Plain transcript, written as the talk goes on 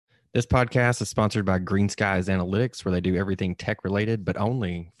This podcast is sponsored by Green Skies Analytics, where they do everything tech related, but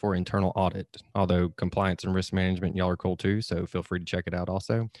only for internal audit. Although compliance and risk management, y'all are cool too, so feel free to check it out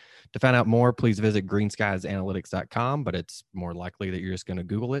also. To find out more, please visit greenskiesanalytics.com, but it's more likely that you're just going to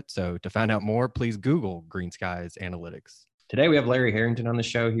Google it. So to find out more, please Google Green Skies Analytics. Today we have Larry Harrington on the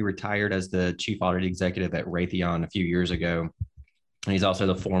show. He retired as the chief audit executive at Raytheon a few years ago. And he's also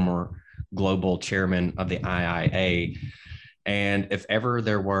the former global chairman of the IIA. And if ever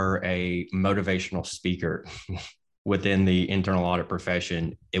there were a motivational speaker within the internal audit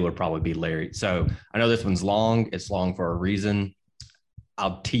profession, it would probably be Larry. So I know this one's long. It's long for a reason.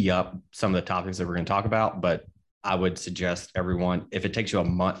 I'll tee up some of the topics that we're going to talk about, but I would suggest everyone, if it takes you a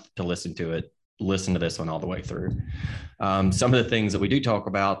month to listen to it, listen to this one all the way through. Some of the things that we do talk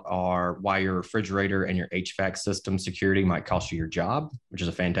about are why your refrigerator and your HVAC system security might cost you your job, which is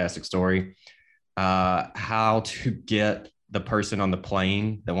a fantastic story. How to get the person on the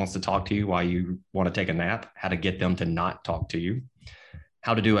plane that wants to talk to you while you want to take a nap, how to get them to not talk to you,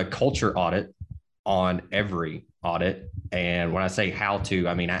 how to do a culture audit on every audit. And when I say how to,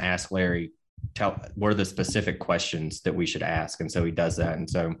 I mean, I ask Larry, what are the specific questions that we should ask? And so he does that. And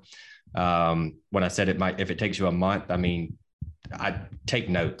so when I said if it takes you a month, I mean, I take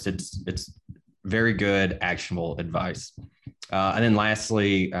notes. It's very good, actionable advice. And then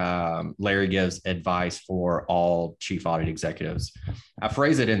lastly, Larry gives advice for all chief audit executives. I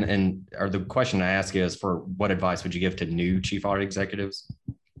phrase it or the question I ask is, for what advice would you give to new chief audit executives?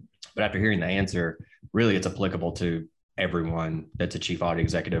 But after hearing the answer, really it's applicable to everyone that's a chief audit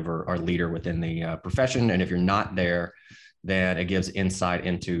executive or leader within the profession. And if you're not there, then it gives insight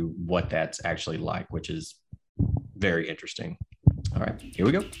into what that's actually like, which is very interesting. All right, here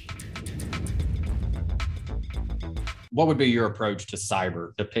we go. What would be your approach to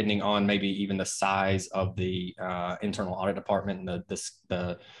cyber, depending on maybe even the size of the internal audit department and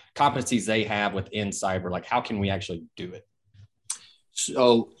the competencies they have within cyber? Like, how can we actually do it?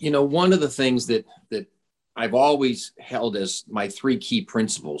 So, one of the things that I've always held as my three key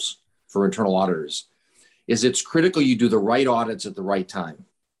principles for internal auditors is it's critical you do the right audits at the right time.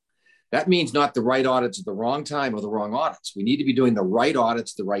 That means not the right audits at the wrong time or the wrong audits. We need to be doing the right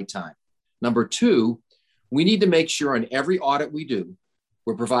audits at the right time. Number two, we need to make sure on every audit we do,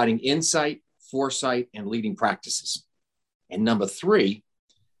 we're providing insight, foresight, and leading practices. And number three,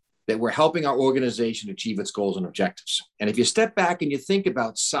 that we're helping our organization achieve its goals and objectives. And if you step back and you think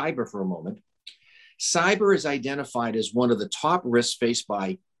about cyber for a moment, cyber is identified as one of the top risks faced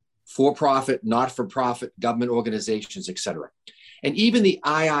by for-profit, not-for-profit, government organizations, et cetera. And even the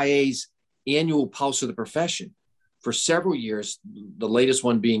IIA's annual Pulse of the Profession, for several years, the latest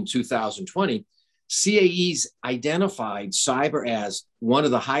one being 2020, CAE's identified cyber as one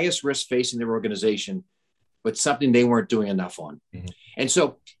of the highest risks facing their organization, but something they weren't doing enough on. Mm-hmm. And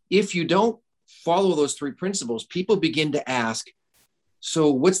so if you don't follow those three principles, people begin to ask,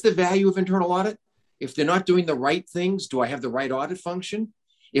 so what's the value of internal audit? If they're not doing the right things, do I have the right audit function?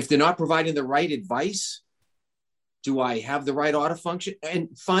 If they're not providing the right advice, do I have the right audit function? And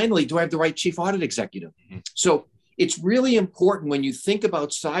finally, do I have the right chief audit executive? Mm-hmm. So it's really important when you think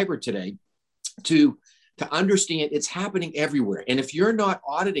about cyber today to understand it's happening everywhere. And if you're not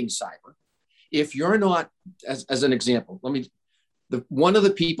auditing cyber, if you're not, as an example, one of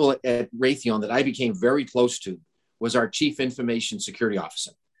the people at Raytheon that I became very close to was our chief information security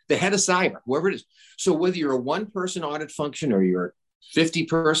officer, the head of cyber, whoever it is. So whether you're a one-person audit function or you're 50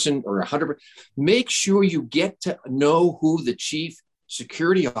 person or 100, make sure you get to know who the chief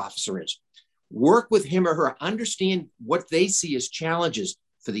security officer is. Work with him or her, understand what they see as challenges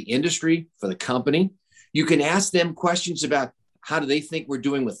for the industry, for the company. You can ask them questions about how do they think we're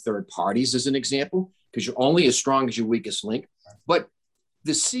doing with third parties, as an example, because you're only as strong as your weakest link. But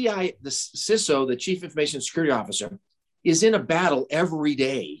the CISO, the Chief Information Security Officer, is in a battle every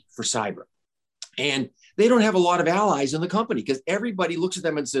day for cyber. And they don't have a lot of allies in the company because everybody looks at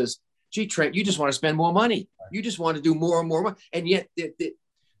them and says, gee, Trent, you just want to spend more money. You just want to do more and more. And yet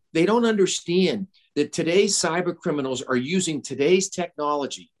they don't understand that today's cyber criminals are using today's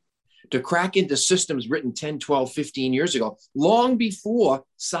technology to crack into systems written 10, 12, 15 years ago, long before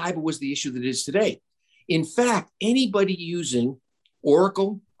cyber was the issue that it is today. In fact, anybody using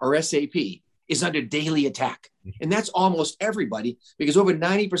Oracle or SAP is under daily attack. And that's almost everybody, because over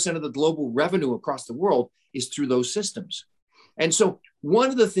 90% of the global revenue across the world is through those systems. And so one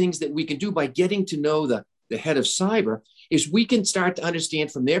of the things that we can do by getting to know the head of cyber is we can start to understand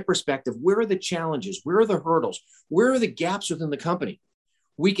from their perspective, where are the challenges? Where are the hurdles? Where are the gaps within the company?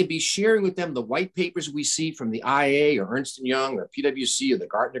 We can be sharing with them the white papers we see from the IA or Ernst & Young or PwC or the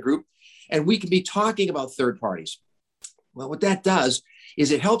Gartner Group, and we can be talking about third parties. Well, what that does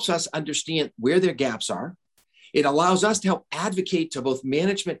is it helps us understand where their gaps are. It allows us to help advocate to both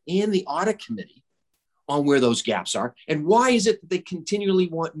management and the audit committee on where those gaps are. And why is it that they continually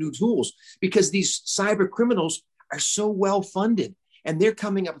want new tools? Because these cyber criminals are so well funded and they're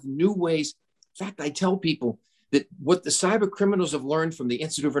coming up with new ways. In fact, I tell people that what the cyber criminals have learned from the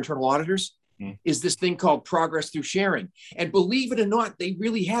Institute of Internal Auditors is this thing called progress through sharing. And believe it or not, they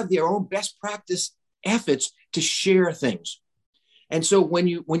really have their own best practice efforts to share things. And so when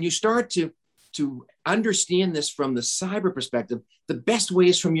you start to understand this from the cyber perspective, the best way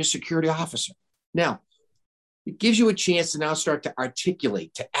is from your security officer. Now, it gives you a chance to now start to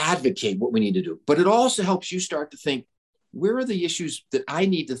articulate, to advocate what we need to do. But it also helps you start to think, where are the issues that I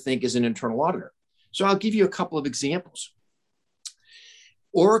need to think as an internal auditor? So I'll give you a couple of examples.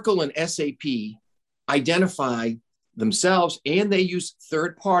 Oracle and SAP identify themselves, and they use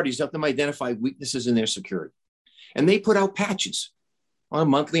third parties to help them identify weaknesses in their security. And they put out patches on a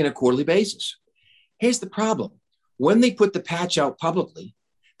monthly and a quarterly basis. Here's the problem. When they put the patch out publicly,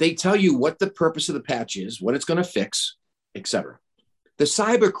 they tell you what the purpose of the patch is, what it's going to fix, etc. The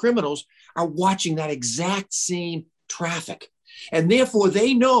cyber criminals are watching that exact same traffic. And therefore,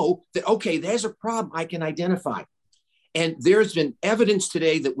 they know that, okay, there's a problem I can identify. And there's been evidence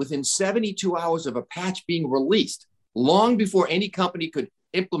today that within 72 hours of a patch being released, long before any company could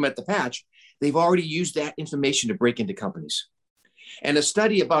implement the patch, they've already used that information to break into companies. And a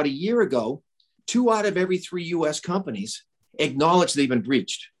study about a year ago, 2 out of every 3 US companies acknowledged they've been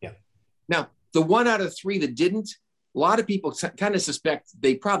breached. Yeah. Now, the 1 out of 3 that didn't, a lot of people kind of suspect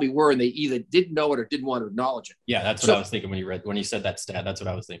they probably were, and they either didn't know it or didn't want to acknowledge it. Yeah, that's what I was thinking when you said that stat. That's what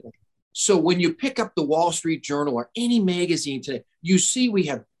I was thinking. So when you pick up the Wall Street Journal or any magazine today, you see we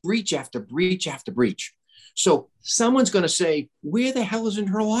have breach after breach after breach. So someone's going to say, where the hell is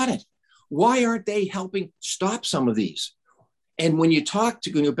internal audit? Why aren't they helping stop some of these? And when you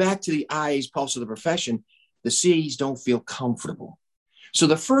go back to the IA's pulse of the profession, the CAEs don't feel comfortable. So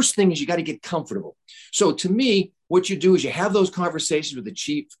the first thing is you got to get comfortable. So to me, what you do is you have those conversations with the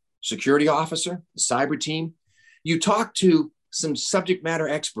chief security officer, the cyber team. You talk to some subject matter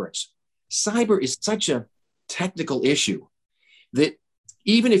experts. Cyber is such a technical issue that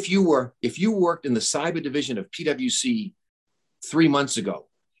even if you worked in the cyber division of PwC 3 months ago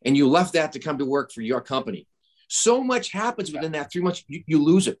and you left that to come to work for your company, so much happens within that 3 months, you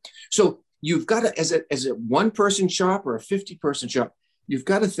lose it. So you've got to, as a one-person shop or a 50-person shop, you've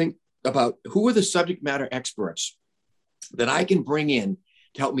got to think about who are the subject matter experts that I can bring in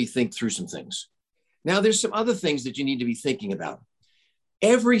to help me think through some things. Now, there's some other things that you need to be thinking about.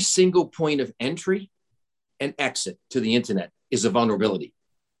 Every single point of entry and exit to the internet is a vulnerability.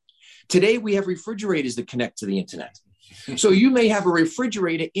 Today, we have refrigerators that connect to the internet. So you may have a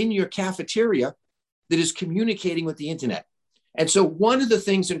refrigerator in your cafeteria that is communicating with the internet. And so one of the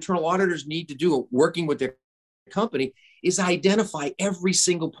things internal auditors need to do working with their company is identify every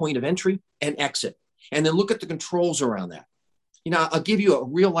single point of entry and exit, and then look at the controls around that. You know, I'll give you a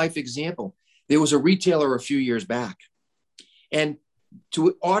real life example. There was a retailer a few years back, and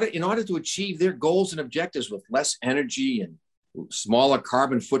in order to achieve their goals and objectives with less energy and smaller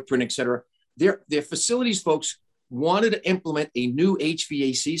carbon footprint, et cetera, their facilities folks wanted to implement a new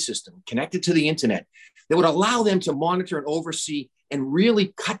HVAC system connected to the internet that would allow them to monitor and oversee and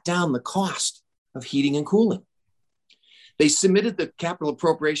really cut down the cost of heating and cooling. They submitted the capital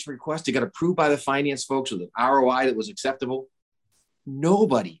appropriation request. It got approved by the finance folks with an ROI that was acceptable.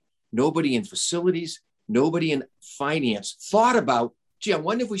 Nobody in facilities, nobody in finance thought about, gee, I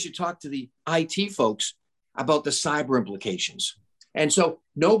wonder if we should talk to the IT folks about the cyber implications. And so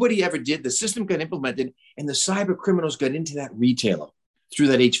nobody ever did. The system got implemented and the cyber criminals got into that retailer through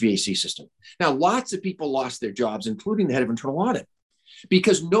that HVAC system. Now, lots of people lost their jobs, including the head of internal audit,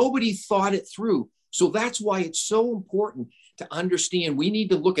 because nobody thought it through. So that's why it's so important to understand we need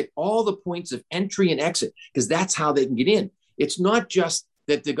to look at all the points of entry and exit, because that's how they can get in. It's not just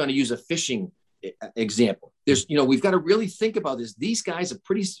that they're going to use a phishing example. We've got to really think about this. These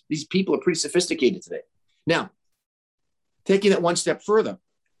people are pretty sophisticated today. Now, taking that one step further,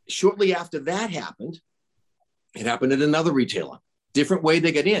 shortly after that happened, it happened at another retailer. Different way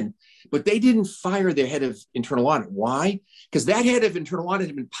they got in, but they didn't fire their head of internal audit. Why? Because that head of internal audit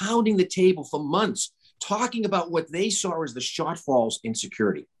had been pounding the table for months, talking about what they saw as the shortfalls in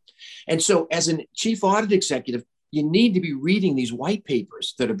security. And so as a chief audit executive, you need to be reading these white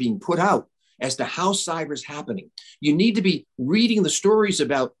papers that are being put out as to how cyber is happening. You need to be reading the stories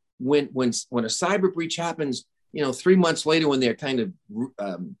about when a cyber breach happens, 3 months later, when they're kind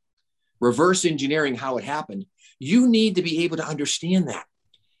of reverse engineering how it happened. You need to be able to understand that.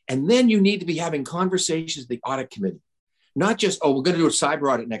 And then you need to be having conversations with the audit committee Not just, oh, we're going to do a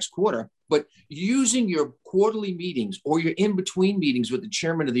cyber audit next quarter, but using your quarterly meetings or your in-between meetings with the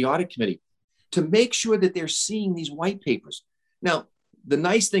chairman of the audit committee to make sure that they're seeing these white papers. Now, the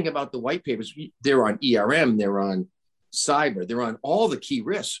nice thing about the white papers, they're on ERM, they're on cyber, they're on all the key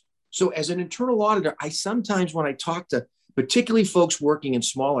risks. So as an internal auditor, I sometimes, when I talk to particularly folks working in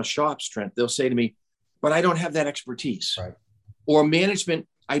smaller shops, Trent, they'll say to me, but I don't have that expertise. Right. Or management,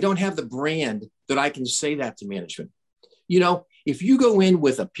 I don't have the brand that I can say that to management. You know, if you go in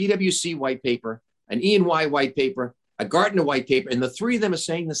with a PwC white paper, an E&Y white paper, a Gartner white paper, and the three of them are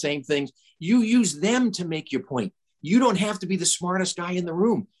saying the same things, you use them to make your point. You don't have to be the smartest guy in the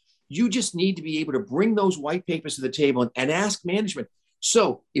room. You just need to be able to bring those white papers to the table and ask management.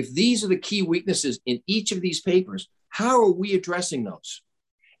 So if these are the key weaknesses in each of these papers, how are we addressing those?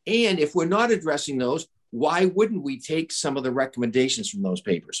 And if we're not addressing those, why wouldn't we take some of the recommendations from those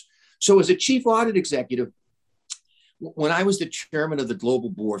papers? So as a chief audit executive, when I was the chairman of the global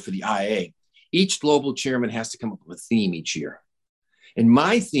board for the IA, each global chairman has to come up with a theme each year. And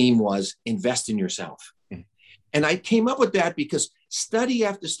my theme was invest in yourself. And I came up with that because study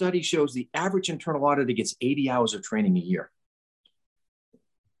after study shows the average internal auditor gets 80 hours of training a year.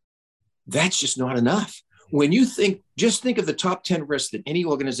 That's just not enough. When you think, just think of the top 10 risks that any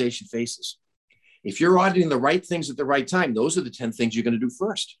organization faces. If you're auditing the right things at the right time, those are the 10 things you're going to do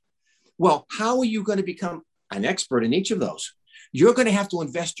first. Well, how are you going to become an expert in each of those? You're going to have to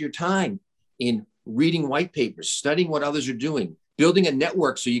invest your time in reading white papers, studying what others are doing, building a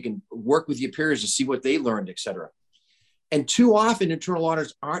network so you can work with your peers to see what they learned, et cetera. And too often, internal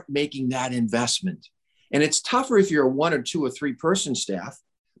auditors aren't making that investment. And it's tougher if you're a 1 or 2 or 3 person staff.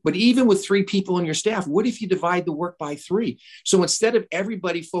 But even with 3 people on your staff, what if you divide the work by 3? So instead of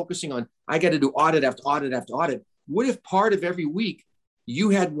everybody focusing on, I got to do audit after audit after audit, what if part of every week you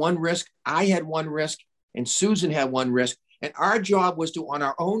had one risk, I had one risk, and Susan had one risk, and our job was to, on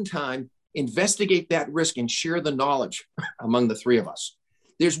our own time, investigate that risk and share the knowledge among the 3 of us.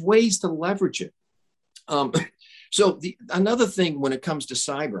 There's ways to leverage it. Another thing when it comes to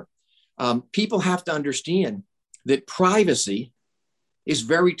cyber, people have to understand that privacy is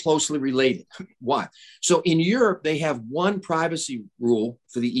very closely related. Why? So in Europe, they have one privacy rule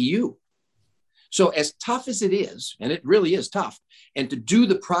for the EU. So as tough as it is, and it really is tough, and to do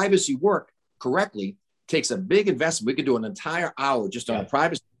the privacy work correctly takes a big investment. We could do an entire hour just on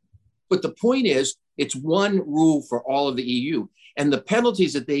privacy. But the point is, it's one rule for all of the EU. And the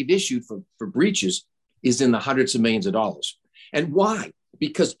penalties that they've issued for breaches is in the hundreds of millions of dollars. And why?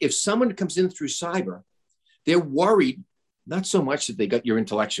 Because if someone comes in through cyber, they're worried not so much that they got your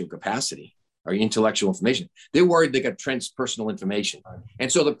intellectual capacity or your intellectual information. They're worried they got Trent's personal information.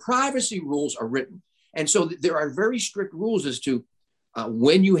 And so the privacy rules are written. And so there are very strict rules as to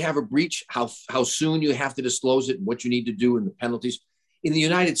when you have a breach, how soon you have to disclose it, and what you need to do, and the penalties. In the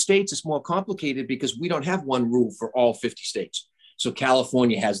United States, it's more complicated because we don't have one rule for all 50 states. So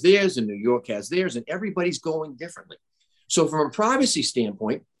California has theirs and New York has theirs, and everybody's going differently. So from a privacy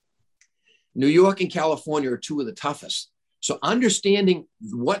standpoint, New York and California are 2 of the toughest. So understanding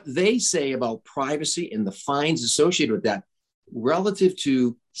what they say about privacy and the fines associated with that relative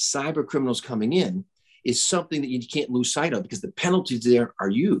to cyber criminals coming in is something that you can't lose sight of, because the penalties there are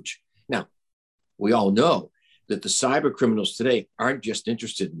huge. Now, we all know that the cyber criminals today aren't just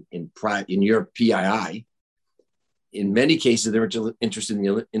interested in your PII. In many cases, they're interested in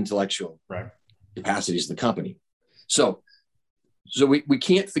the intellectual capacities of the company. So we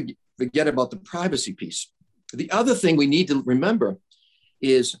can't forget about the privacy piece. The other thing we need to remember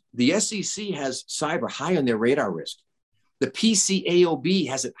is the SEC has cyber high on their radar risk. The PCAOB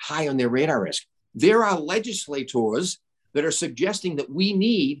has it high on their radar risk. There are legislators that are suggesting that we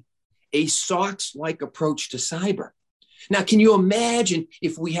need a SOX-like approach to cyber. Now, can you imagine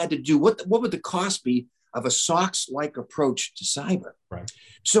if we had to do, what would the cost be of a SOX-like approach to cyber? Right.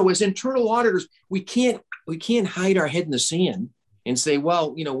 So as internal auditors, we can't hide our head in the sand and say,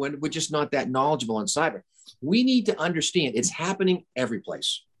 well, we're just not that knowledgeable on cyber. We need to understand it's happening every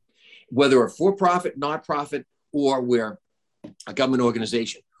place, whether we're for-profit, not-profit, or we're a government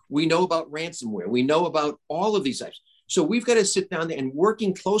organization. We know about ransomware. We know about all of these types. So we've got to sit down there and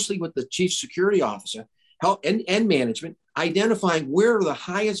working closely with the chief security officer and management, identifying where are the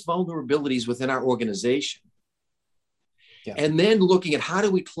highest vulnerabilities within our organization. Yeah. And then looking at how do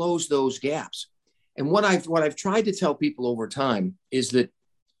we close those gaps. And what I've tried to tell people over time is that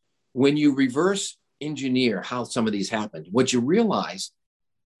when you reverse engineer how some of these happened, what you realize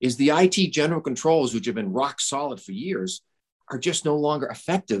is the IT general controls, which have been rock solid for years, are just no longer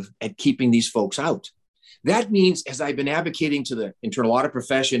effective at keeping these folks out. That means, as I've been advocating to the internal audit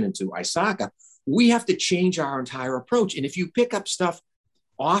profession and to ISACA, we have to change our entire approach. And if you pick up stuff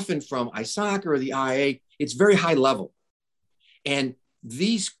often from ISACA or the IA, it's very high level. And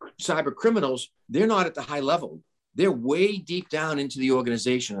these cyber criminals, they're not at the high level. They're way deep down into the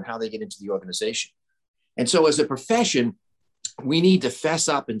organization and how they get into the organization. And so as a profession, we need to fess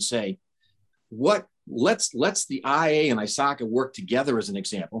up and say, let's the IA and ISACA work together as an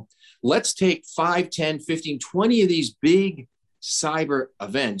example. Let's take 5, 10, 15, 20 of these big cyber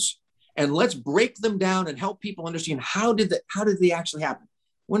events, and let's break them down and help people understand how did they actually happen.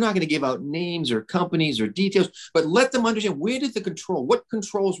 We're not going to give out names or companies or details, but let them understand what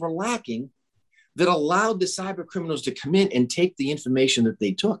controls were lacking that allowed the cyber criminals to come in and take the information that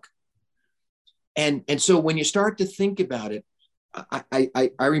they took. And so when you start to think about it,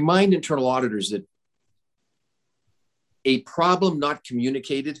 I remind internal auditors that a problem not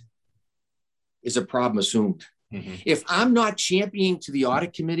communicated is a problem assumed. Mm-hmm. If I'm not championing to the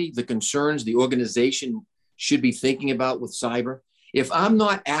audit committee the concerns the organization should be thinking about with cyber, if I'm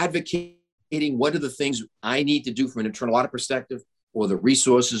not advocating what are the things I need to do from an internal audit perspective, or the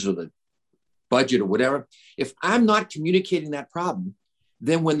resources or the budget or whatever, if I'm not communicating that problem,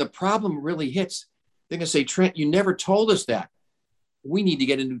 then when the problem really hits, they're going to say, Trent, you never told us that. We need to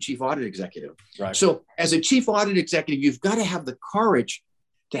get a new chief audit executive. Right. So as a chief audit executive, you've got to have the courage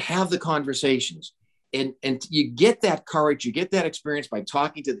to have the conversations. And you get that courage, you get that experience by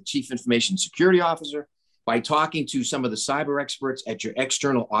talking to the chief information security officer, by talking to some of the cyber experts at your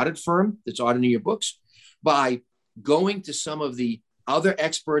external audit firm that's auditing your books, by going to some of the other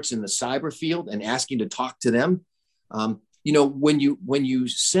experts in the cyber field and asking to talk to them. When you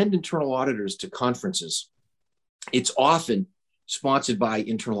send internal auditors to conferences, it's often sponsored by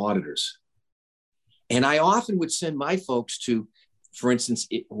internal auditors. And I often would send my folks to, for instance,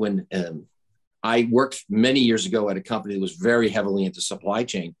 when I worked many years ago at a company that was very heavily into supply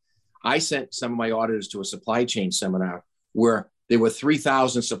chain, I sent some of my auditors to a supply chain seminar where there were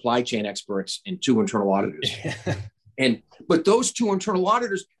 3,000 supply chain experts and 2 internal auditors. But those 2 internal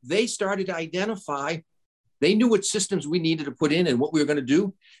auditors, they started to identify, they knew what systems we needed to put in and what we were going to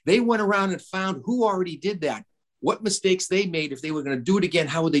do. They went around and found who already did that, what mistakes they made. If they were going to do it again,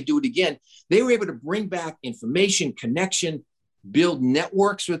 how would they do it again? They were able to bring back information, connection, build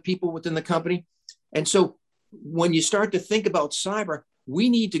networks with people within the company. And so when you start to think about cyber, we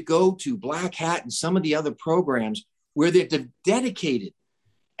need to go to Black Hat and some of the other programs where they're dedicated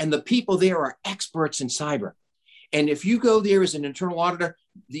and the people there are experts in cyber. And if you go there as an internal auditor,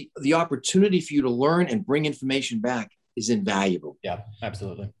 the opportunity for you to learn and bring information back is invaluable. Yeah,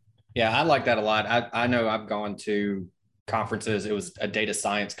 absolutely. Yeah, I like that a lot. I know I've gone to conferences. It was a data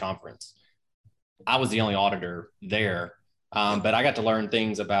science conference. I was the only auditor there, but I got to learn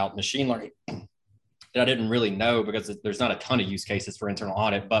things about machine learning that I didn't really know, because there's not a ton of use cases for internal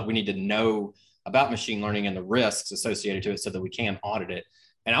audit, but we need to know about machine learning and the risks associated to it so that we can audit it.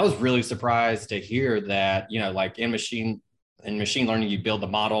 And I was really surprised to hear that, like in machine learning, you build the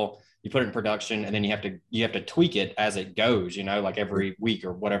model, you put it in production, and then you have to tweak it as it goes, like every week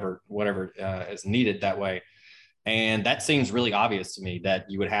or whatever is needed that way. And that seems really obvious to me, that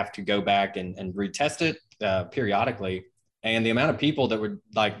you would have to go back and retest it periodically. And the amount of people that would,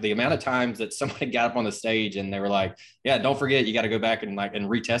 like, the amount of times that somebody got up on the stage and they were like, yeah, don't forget, you got to go back and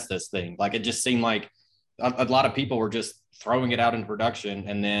retest this thing. Like, it just seemed like a lot of people were just throwing it out in production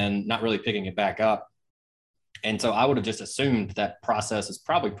and then not really picking it back up. And so I would have just assumed that process is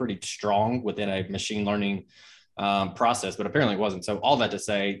probably pretty strong within a machine learning process, but apparently it wasn't. So all that to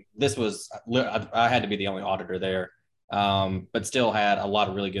say, I had to be the only auditor there, but still had a lot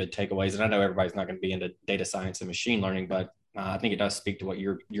of really good takeaways. And I know everybody's not going to be into data science and machine learning, but I think it does speak to what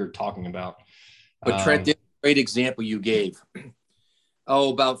you're talking about. But Trent, this great example you gave.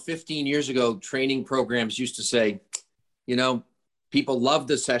 About 15 years ago, training programs used to say, people loved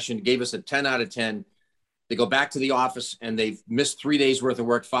the session, gave us a 10 out of 10. They go back to the office and they've missed 3 days worth of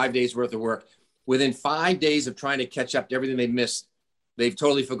work, 5 days worth of work. Within 5 days of trying to catch up to everything they missed, they've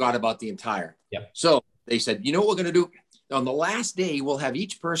totally forgot about the entire. Yep. So they said, what we're going to do? On the last day, we'll have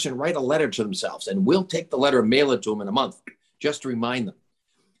each person write a letter to themselves, and we'll take the letter and mail it to them in a month, just to remind them.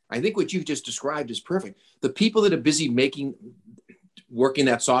 I think what you've just described is perfect. The people that are busy working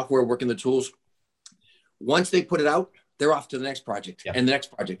that software, working the tools, once they put it out, they're off to the next project. Yep. And the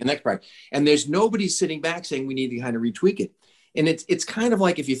next project and the next project. And there's nobody sitting back saying we need to kind of retweak it. And it's kind of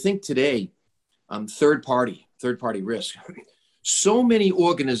like, if you think today, third party risk. So many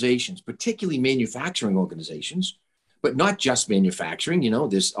organizations, particularly manufacturing organizations, but not just manufacturing,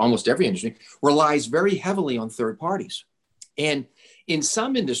 there's almost every industry relies very heavily on third parties. And in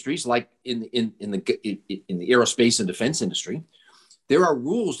some industries, like in the aerospace and defense industry, there are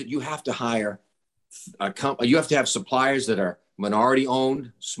rules that you have to hire You have to have suppliers that are minority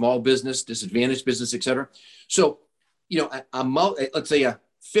owned, small business, disadvantaged business, et cetera. So, let's say a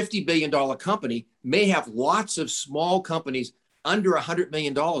 $50 billion company may have lots of small companies under $100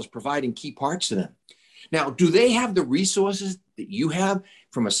 million providing key parts to them. Now, do they have the resources that you have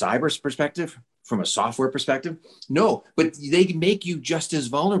from a cyber perspective, from a software perspective? No, but they make you just as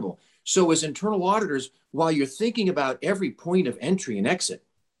vulnerable. So as internal auditors, while you're thinking about every point of entry and exit,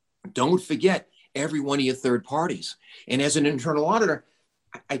 don't forget every one of your third parties. And as an internal auditor,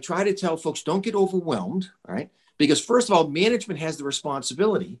 I try to tell folks, don't get overwhelmed, all right? Because first of all, management has the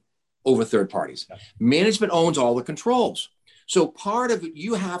responsibility over third parties. Management owns all the controls. So part of what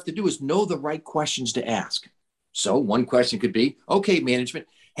you have to do is know the right questions to ask. So one question could be, okay, management,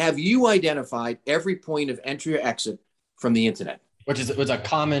 have you identified every point of entry or exit from the internet? Which was a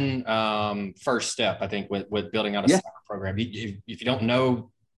common first step, I think, with building out a cyber program. If you don't know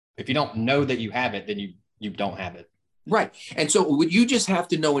that you have it, then you don't have it. Right. And so what you just have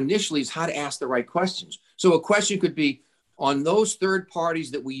to know initially is how to ask the right questions. So a question could be, on those third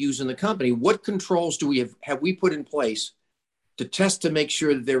parties that we use in the company, what controls do we have we put in place to test to make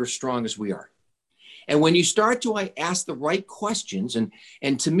sure that they're as strong as we are? And when you start to ask the right questions,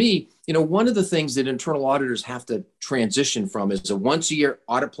 and to me, one of the things that internal auditors have to transition from is a once-a-year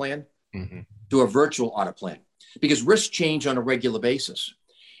audit plan to a virtual audit plan, because risks change on a regular basis.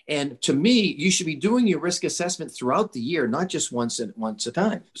 And to me, you should be doing your risk assessment throughout the year, not just once a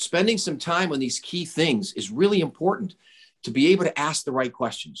time. Spending some time on these key things is really important to be able to ask the right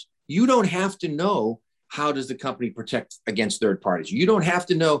questions. You don't have to know how does the company protect against third parties. You don't have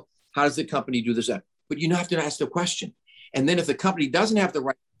to know how does the company do this, but you have to ask the question. And then if the company doesn't have the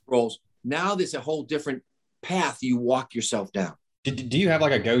right controls, now there's a whole different path you walk yourself down. Do you have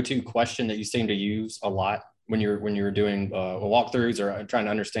like a go-to question that you seem to use a lot when you're doing walkthroughs or trying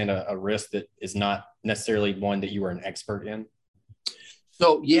to understand a risk that is not necessarily one that you are an expert in?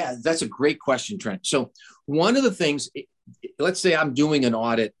 So yeah, that's a great question, Trent. So one of the things, let's say I'm doing an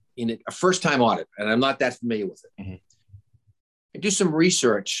audit, in a first-time audit, and I'm not that familiar with it. I do some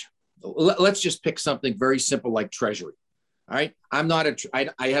research. Let's just pick something very simple like treasury. All right.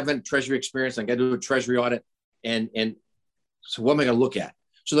 I haven't treasury experience. I got to do a treasury audit. And so what am I going to look at?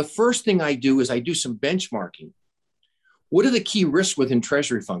 So the first thing I do is I do some benchmarking. What are the key risks within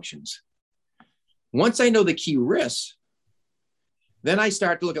treasury functions? Once I know the key risks, then I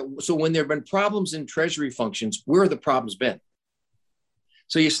start to look at, so when there have been problems in treasury functions, where have the problems been?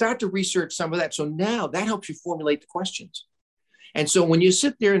 So you start to research some of that. So now that helps you formulate the questions. And so when you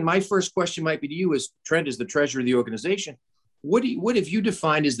sit there, and my first question might be to you as Trent, as the treasurer of the organization, what have you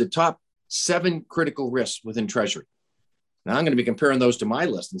defined as the top 7 critical risks within treasury? Now I'm going to be comparing those to my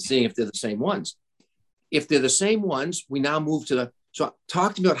list and seeing if they're the same ones. If they're the same ones, we now move to so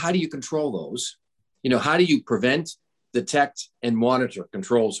talk to me about how do you control those? How do you prevent, detect, and monitor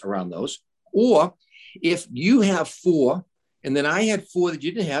controls around those? Or if you have 4, and then I had 4 that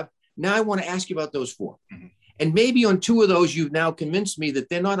you didn't have, now I want to ask you about those 4. And maybe on 2 of those, you've now convinced me that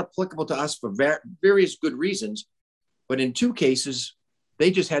they're not applicable to us for various good reasons. But in 2 cases,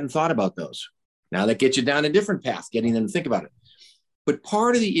 they just hadn't thought about those. Now that gets you down a different path, getting them to think about it. But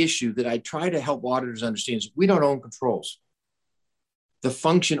part of the issue that I try to help auditors understand is we don't own controls. The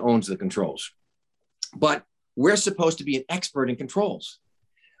function owns the controls. But we're supposed to be an expert in controls.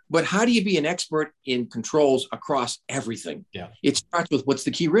 But how do you be an expert in controls across everything? Yeah. It starts with what's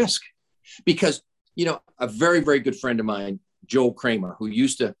the key risk? Because, a very, very good friend of mine, Joel Kramer,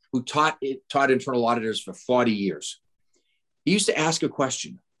 who taught internal auditors for 40 years. He used to ask a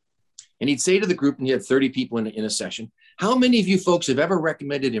question, and he'd say to the group, and he had 30 people in a session, how many of you folks have ever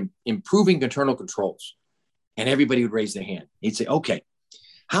recommended improving internal controls? And everybody would raise their hand. He'd say, okay,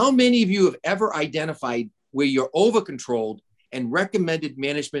 how many of you have ever identified where you're over-controlled and recommended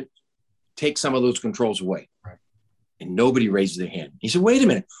management take some of those controls away? Right. And nobody raises their hand. He said, wait a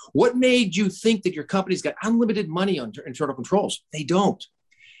minute, what made you think that your company's got unlimited money on internal controls? They don't.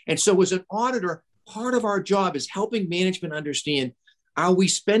 And so as an auditor, part of our job is helping management understand, are we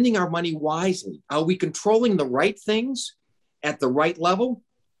spending our money wisely? Are we controlling the right things at the right level?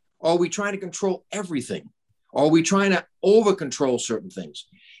 Or are we trying to control everything? Or are we trying to over-control certain things?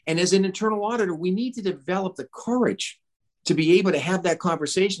 And as an internal auditor, we need to develop the courage to be able to have that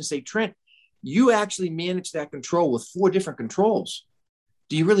conversation and say, Trent, you actually manage that control with 4 different controls.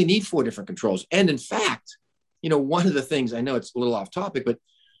 Do you really need 4 different controls? And in fact, one of the things, I know it's a little off topic, but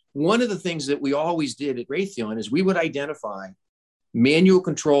one of the things that we always did at Raytheon is we would identify manual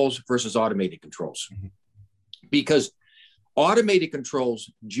controls versus automated controls. Because automated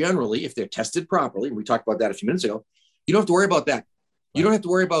controls, generally, if they're tested properly, and we talked about that a few minutes ago, you don't have to worry about that. You don't have to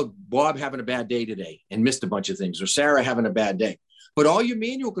worry about Bob having a bad day today and missed a bunch of things, or Sarah having a bad day. But all your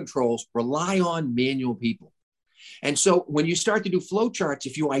manual controls rely on manual people. And so when you start to do flow charts,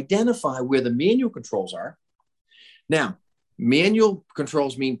 if you identify where the manual controls are, now, manual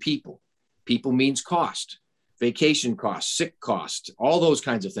controls mean people. People means cost, vacation cost, sick cost, all those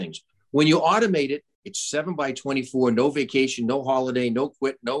kinds of things. When you automate it, it's 7 by 24, no vacation, no holiday, no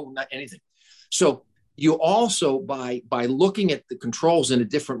quit, no not anything. So you also, by looking at the controls in a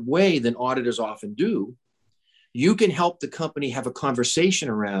different way than auditors often do, you can help the company have a conversation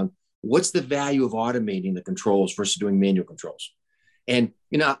around what's the value of automating the controls versus doing manual controls. And,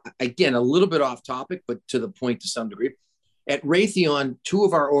 again, a little bit off topic, but to the point to some degree. At Raytheon, 2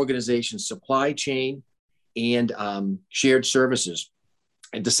 of our organizations, supply chain and shared services,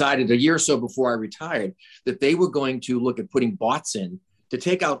 and decided a year or so before I retired that they were going to look at putting bots in to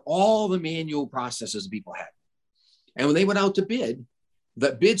take out all the manual processes people had. And when they went out to bid,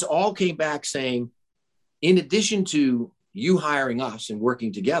 the bids all came back saying, in addition to you hiring us and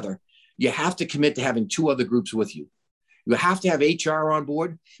working together, you have to commit to having 2 other groups with you. You have to have HR on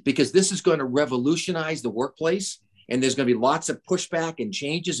board, because this is going to revolutionize the workplace. And there's going to be lots of pushback and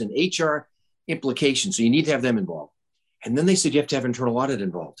changes and HR implications. So you need to have them involved. And then they said you have to have internal audit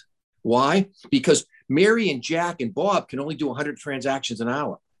involved. Why? Because Mary and Jack and Bob can only do 100 transactions an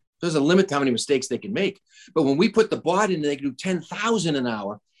hour. There's a limit to how many mistakes they can make. But when we put the bot in, they can do 10,000 an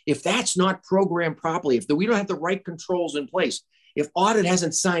hour. If that's not programmed properly, if we don't have the right controls in place, if audit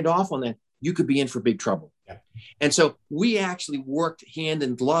hasn't signed off on that, you could be in for big trouble. Yeah. And so we actually worked hand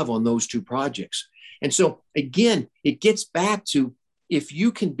in glove on those 2 projects. And so again, it gets back to, if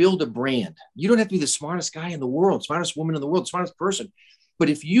you can build a brand, you don't have to be the smartest guy in the world, smartest woman in the world, smartest person. But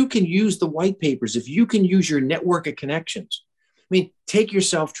if you can use the white papers, if you can use your network of connections, I mean, take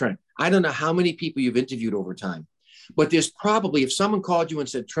yourself, Trent. I don't know how many people you've interviewed over time, but there's probably, if someone called you and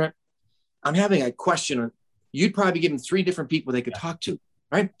said, Trent, I'm having a question, you'd probably give them 3 different people they could talk to,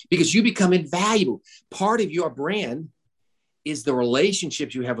 right? Because you become invaluable. Part of your brand is the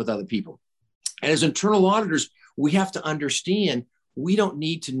relationships you have with other people. And as internal auditors, we have to understand we don't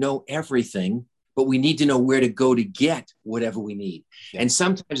need to know everything, but we need to know where to go to get whatever we need. Yeah. And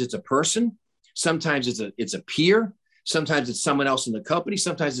sometimes it's a person, sometimes it's a peer, sometimes it's someone else in the company,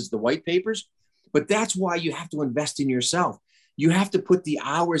 sometimes it's the white papers. But that's why you have to invest in yourself. You have to put the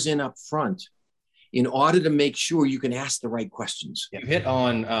hours in up front in order to make sure you can ask the right questions. You hit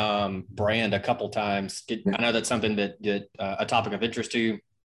on brand a couple times. I know that's something that a topic of interest to you.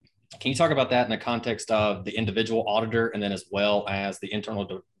 Can you talk about that in the context of the individual auditor and then as well as the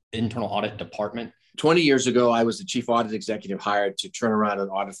internal audit department? 20 years ago, I was the chief audit executive hired to turn around an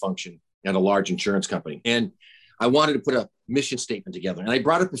audit function at a large insurance company. And I wanted to put a mission statement together. And I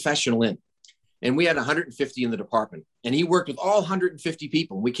brought a professional in. And we had 150 in the department. And he worked with all 150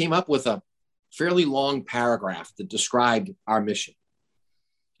 people. We came up with a fairly long paragraph that described our mission.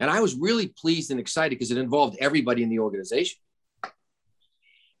 And I was really pleased and excited because it involved everybody in the organization.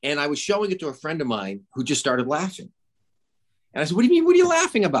 And I was showing it to a friend of mine who just started laughing. And I said, what do you mean? What are you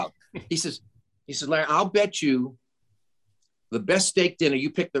laughing about? He says, Larry, I'll bet you the best steak dinner, you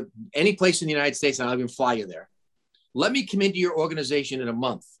pick any place in the United States and I'll even fly you there. Let me come into your organization in a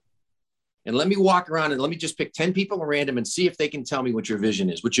month and let me walk around and let me just pick 10 people at random and see if they can tell me what your vision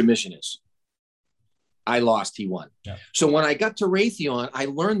is, what your mission is. I lost, he won. Yeah. So when I got to Raytheon, I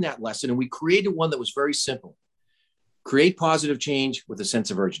learned that lesson and we created one that was very simple. Create positive change with a sense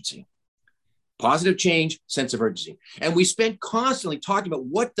of urgency. Positive change, sense of urgency. And we spent constantly talking about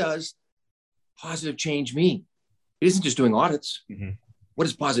what does positive change mean? It isn't just doing audits. Mm-hmm. What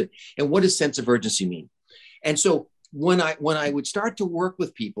is positive? And what does sense of urgency mean? And so when I would start to work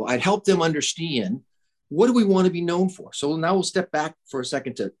with people, I'd help them understand, what do we want to be known for? So now we'll step back for a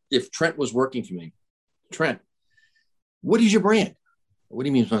second to, if Trent was working for me. Trent, what is your brand? What do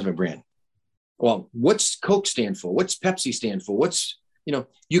you mean what's my brand? Well, what's Coke stand for? What's Pepsi stand for? What's, but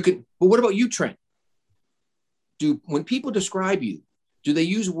what about you, Trent? When people describe you, do they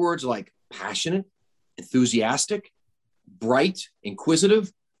use words like passionate, enthusiastic, bright,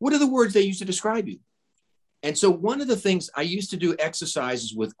 inquisitive? What are the words they use to describe you? And so one of the things I used to do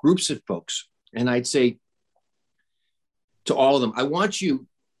exercises with groups of folks, and I'd say to all of them, I want you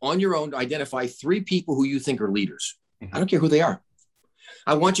on your own to identify 3 people who you think are leaders. I don't care who they are.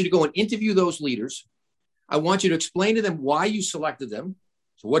 I want you to go and interview those leaders. I want you to explain to them why you selected them.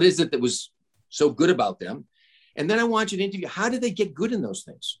 So what is it that was so good about them? And then I want you to interview, how did they get good in those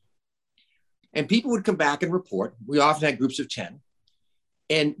things? And people would come back and report. We often had groups of 10.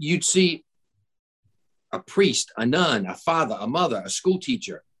 And you'd see a priest, a nun, a father, a mother, a school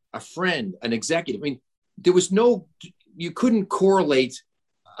teacher, a friend, an executive. I mean, there was no, you couldn't correlate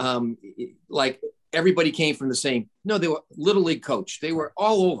like everybody came from the same. No, they were little league coach. They were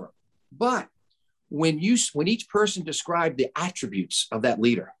all over. But when each person described the attributes of that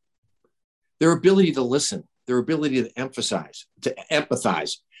leader, their ability to listen, their ability to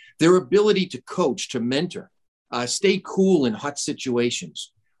empathize, their ability to coach, to mentor, stay cool in hot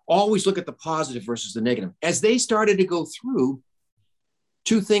situations, always look at the positive versus the negative. As they started to go through,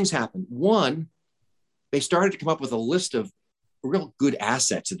 two things happened. One, they started to come up with a list of real good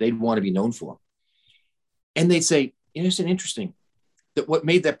assets that they'd want to be known for. And they'd say, isn't it interesting that what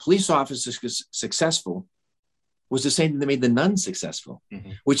made that police officer successful was the same thing that made the nun successful,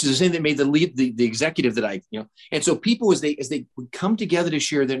 which is the same that made the executive that and so people, as they would come together to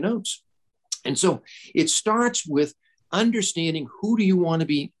share their notes. And so it starts with understanding, who do you want to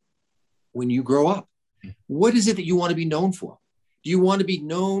be when you grow up? What is it that you want to be known for? Do you want to be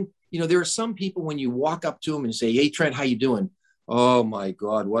known? There are some people, when you walk up to them and say, hey, Trent, how you doing? Oh my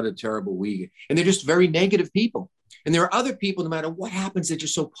God, what a terrible week. And they're just very negative people. And there are other people, no matter what happens, they're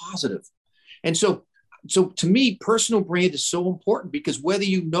just so positive. And so to me, personal brand is so important, because whether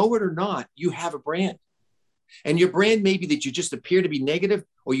you know it or not, you have a brand. And your brand may be that you just appear to be negative,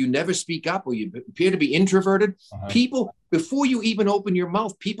 or you never speak up, or you appear to be introverted. People, before you even open your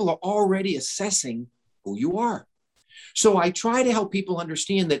mouth, people are already assessing who you are. So I try to help people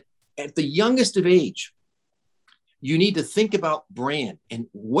understand that at the youngest of age, you need to think about brand and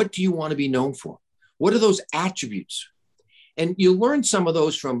what do you want to be known for? What are those attributes? And you learn some of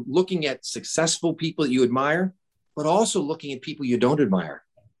those from looking at successful people that you admire, but also looking at people you don't admire.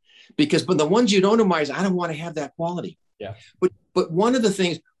 But the ones you don't admire, I don't want to have that quality. Yeah. But one of the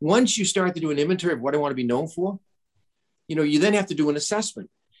things, once you start to do an inventory of what I want to be known for, you then have to do an assessment.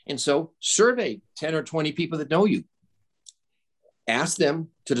 And so survey 10 or 20 people that know you. Ask them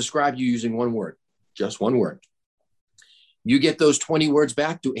to describe you using one word, just one word. You get those 20 words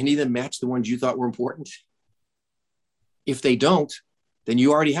back. Do any of them match the ones you thought were important? If they don't, then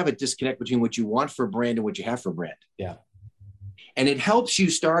you already have a disconnect between what you want for a brand and what you have for a brand. Yeah. And it helps you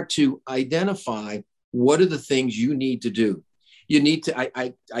start to identify what are the things you need to do. You need to,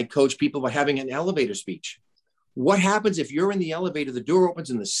 I coach people by having an elevator speech. What happens if you're in the elevator, the door opens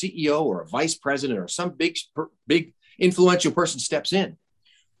and the CEO or a vice president or some big influential person steps in?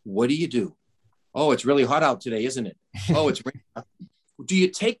 What do you do? Oh, it's really hot out today, isn't it? Oh, it's raining. Do you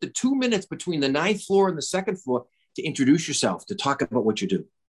take the 2 minutes between the 9th floor and the 2nd floor to introduce yourself, to talk about what you do?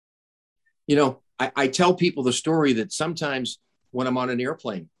 I tell people the story that sometimes when I'm on an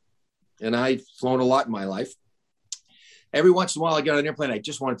airplane, and I've flown a lot in my life, every once in a while I get on an airplane, I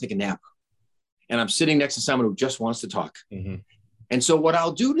just want to take a nap. And I'm sitting next to someone who just wants to talk. And so what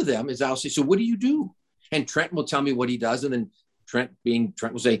I'll do to them is I'll say, so what do you do? And Trent will tell me what he does. And then Trent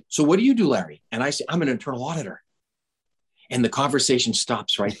will say, so what do you do, Larry? And I say, I'm an internal auditor. And the conversation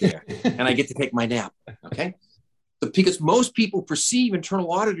stops right there. And I get to take my nap. Okay. Because most people perceive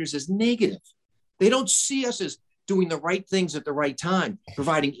internal auditors as negative. They don't see us as doing the right things at the right time,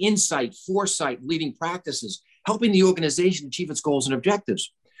 providing insight, foresight, leading practices, helping the organization achieve its goals and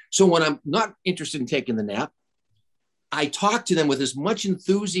objectives. So when I'm not interested in taking the nap, I talk to them with as much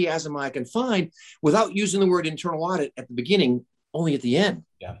enthusiasm I can find without using the word internal audit at the beginning, only at the end.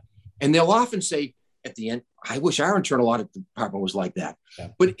 Yeah. And they'll often say at the end, I wish our internal audit department was like that. Yeah.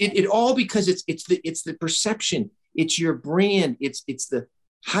 But it all, because it's the perception, it's your brand, it's the,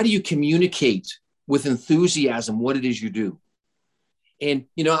 how do you communicate with enthusiasm what it is you do? And,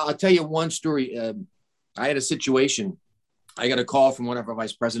 I'll tell you one story. I had a situation. I got a call from one of our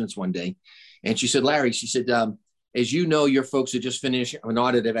vice presidents one day, and she said, Larry, she said, as you know, your folks had just finished an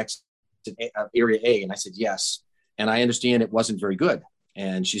audit of Area A. And I said, yes. And I understand it wasn't very good.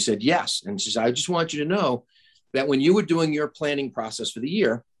 And she said, yes. And she said, I just want you to know that when you were doing your planning process for the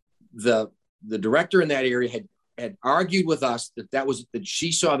year, the director in that area had argued with us that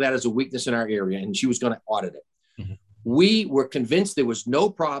she saw that as a weakness in our area and she was going to audit it. We were convinced there was no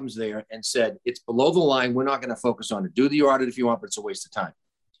problems there and said, it's below the line. We're not going to focus on it. Do the audit if you want, but it's a waste of time.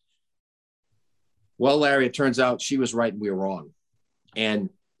 Well, Larry, it turns out she was right and we were wrong. And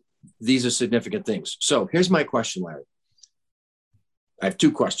these are significant things. So here's my question, Larry. I have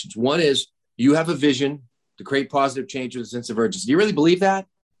two questions. One is, you have a vision to create positive change with a sense of urgency. Do you really believe that?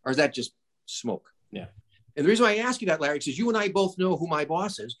 Or is that just smoke? Yeah. And the reason why I ask you that, Larry, is you and I both know who my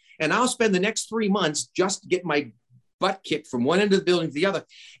boss is. And I'll spend the next 3 months just getting my butt kicked from one end of the building to the other.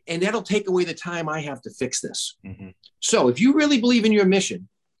 And that'll take away the time I have to fix this. So if you really believe in your mission,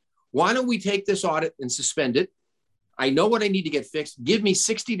 why don't we take this audit and suspend it? I know what I need to get fixed. Give me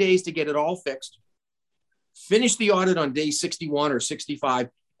 60 days to get it all fixed. Finish the audit on day 61 or 65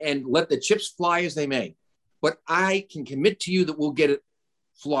 and let the chips fly as they may. but I can commit to you that we'll get it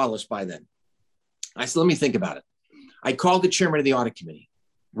flawless by then. I said, let me think about it. I called the chairman of the audit committee.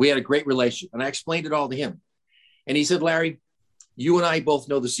 We had a great relationship, and I explained it all to him. And he said, Larry, you and I both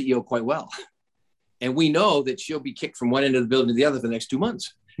know the CEO quite well. And we know that she'll be kicked from one end of the building to the other for the next 2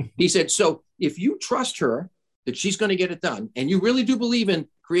 months. He said, so if you trust her that she's going to get it done, and you really do believe in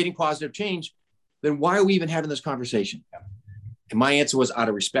creating positive change, then why are we even having this conversation? And my answer was out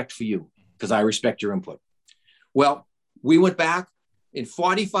of respect for you, because I respect your input. Well, we went back. In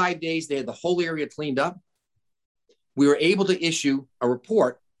 45 days, they had the whole area cleaned up. We were able to issue a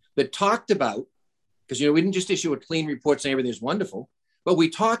report that talked about, because, we didn't just issue a clean report saying everything's wonderful, but we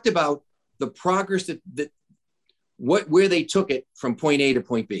talked about the progress where they took it from point A to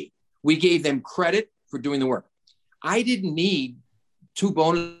point B. We gave them credit for doing the work. I didn't need 2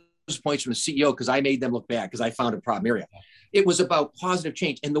 bonus points from the CEO because I made them look bad because I found a problem area. It was about positive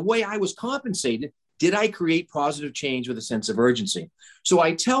change. And the way I was compensated, did I create positive change with a sense of urgency? So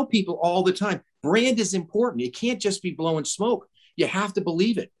I tell people all the time, brand is important. It can't just be blowing smoke. You have to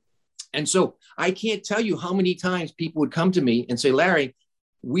believe it. And so I can't tell you how many times people would come to me and say, Larry,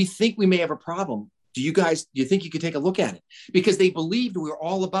 we think we may have a problem. Do you think you could take a look at it? Because they believed we were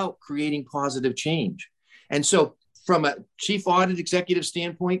all about creating positive change. And so from a chief audit executive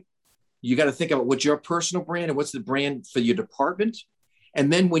standpoint, you got to think about what's your personal brand and what's the brand for your department.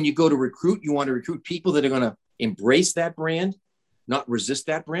 And then when you go to recruit, you want to recruit people that are going to embrace that brand, not resist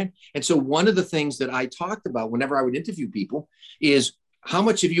that brand. And so one of the things that I talked about whenever I would interview people is, how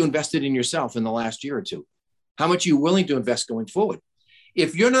much have you invested in yourself in the last year or two? How much are you willing to invest going forward?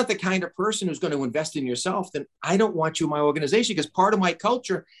 If you're not the kind of person who's going to invest in yourself, then I don't want you in my organization, because part of my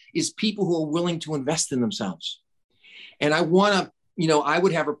culture is people who are willing to invest in themselves. And I want to, I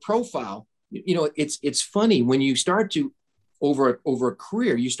would have a profile. It's funny when you start to, over a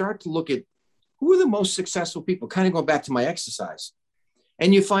career, you start to look at who are the most successful people, kind of going back to my exercise.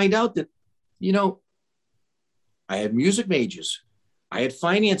 And you find out that, I had music majors. I had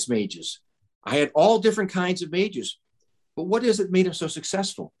finance majors. I had all different kinds of majors. But what is it made them so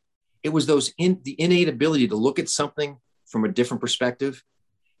successful? It was the innate ability to look at something from a different perspective,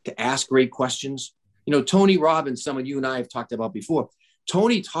 to ask great questions. Tony Robbins, someone you and I have talked about before,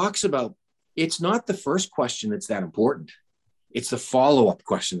 Tony talks about, it's not the first question that's that important. It's the follow-up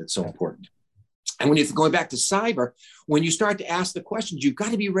question that's so important. And when you're going back to cyber, when you start to ask the questions, you've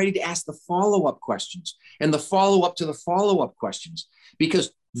got to be ready to ask the follow-up questions and the follow-up to the follow-up questions,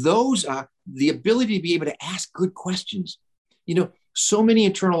 because those are the ability to be able to ask good questions. So many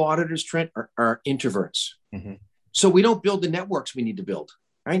internal auditors, Trent, are introverts. Mm-hmm. So we don't build the networks we need to build,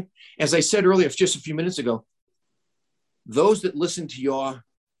 right? As I said earlier, just a few minutes ago, those that listen to your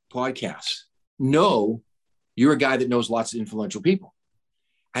podcasts know you're a guy that knows lots of influential people.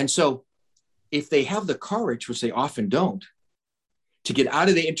 And so if they have the courage, which they often don't, to get out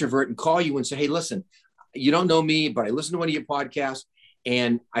of the introvert and call you and say, hey, listen, you don't know me, but I listen to one of your podcasts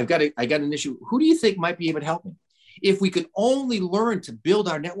and I got an issue. Who do you think might be able to help me? If we could only learn to build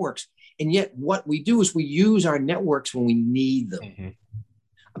our networks, and yet what we do is we use our networks when we need them. Mm-hmm.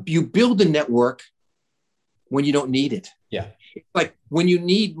 You build a network when you don't need it. Yeah. Like when you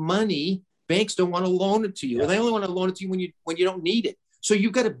need money, banks don't want to loan it to you. Yeah. Or they only want to loan it to you when you don't need it. So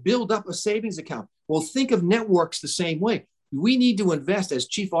you've got to build up a savings account. Well, think of networks the same way. We need to invest as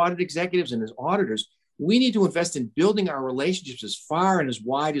chief audit executives and as auditors. We need to invest in building our relationships as far and as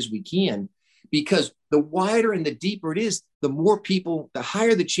wide as we can, because the wider and the deeper it is, the more people, the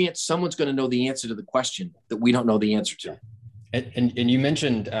higher the chance someone's going to know the answer to the question that we don't know the answer to. And you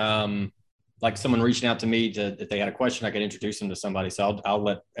mentioned like someone reaching out to me if they had a question, I could introduce them to somebody. So I'll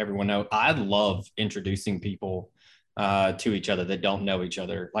let everyone know. I love introducing people to each other that don't know each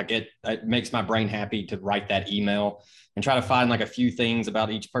other. Like it makes my brain happy to write that email and try to find like a few things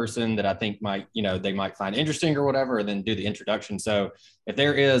about each person that I think might, they might find interesting or whatever, and then do the introduction. So if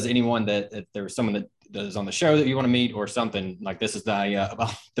there is anyone if there's someone that is on the show that you want to meet or something, like this is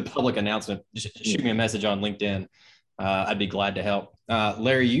about the public announcement, shoot me a message on LinkedIn. I'd be glad to help.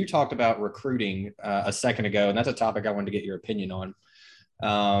 Larry, you talked about recruiting a second ago, and that's a topic I wanted to get your opinion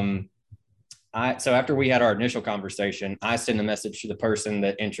on. So after we had our initial conversation, I sent a message to the person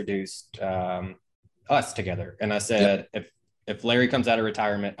that introduced us together. And I said, if Larry comes out of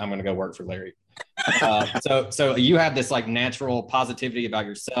retirement, I'm going to go work for Larry. So you have this like natural positivity about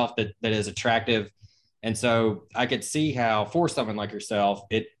yourself that is attractive. And so I could see how for someone like yourself,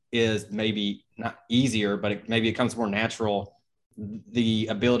 it is maybe not easier, but maybe it comes more natural, the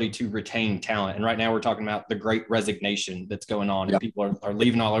ability to retain talent. And right now we're talking about the great resignation that's going on. Yep. And people are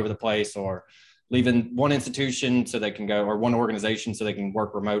leaving all over the place, or leaving one institution so they can go, or one organization so they can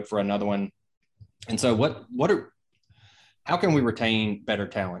work remote for another one. And so how can we retain better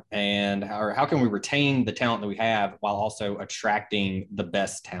talent, and how can we retain the talent that we have while also attracting the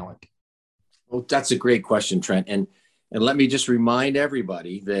best talent? Well, that's a great question, Trent. And let me just remind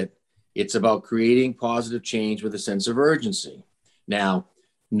everybody that it's about creating positive change with a sense of urgency. Now,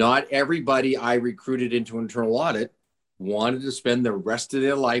 not everybody I recruited into internal audit wanted to spend the rest of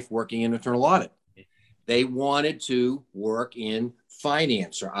their life working in internal audit. They wanted to work in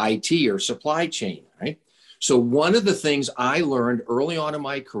finance or IT or supply chain, right? So one of the things I learned early on in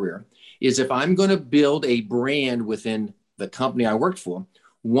my career is if I'm going to build a brand within the company I worked for,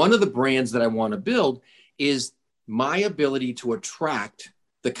 one of the brands that I want to build is my ability to attract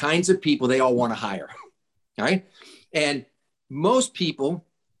the kinds of people they all want to hire, right? And most people,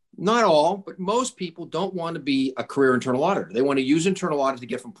 not all, but most people don't want to be a career internal auditor. They want to use internal audit to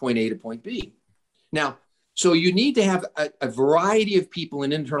get from point A to point B. Now, so you need to have a variety of people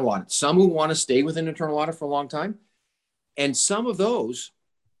in internal audit, some who want to stay within internal audit for a long time. And some of those,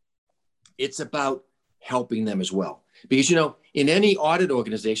 it's about helping them as well. Because, in any audit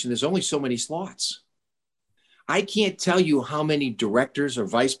organization, there's only so many slots. I can't tell you how many directors or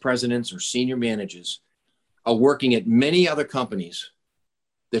vice presidents or senior managers are working at many other companies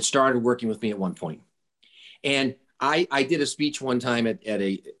that started working with me at one point. And I did a speech one time at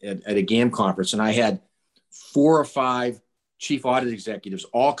a GAM conference, and I had 4 or 5 chief audit executives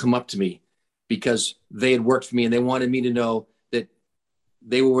all come up to me because they had worked for me and they wanted me to know that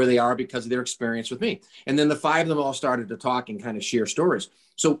they were where they are because of their experience with me. And then the 5 of them all started to talk and kind of share stories.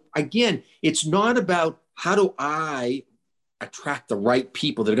 So again, it's not about how do I attract the right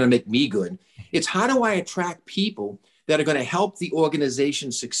people that are going to make me good. It's how do I attract people that are going to help the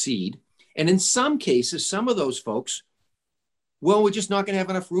organization succeed. And in some cases, some of those folks, well, we're just not going to have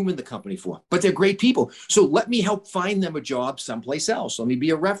enough room in the company for, but they're great people. So let me help find them a job someplace else. Let me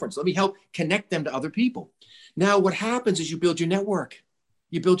be a reference. Let me help connect them to other people. Now, what happens is you build your network.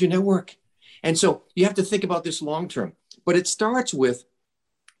 You build your network. And so you have to think about this long term, but it starts with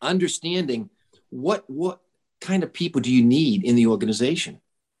understanding what kind of people do you need in the organization?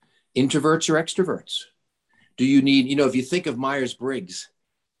 Introverts or extroverts? Do you need, if you think of Myers-Briggs,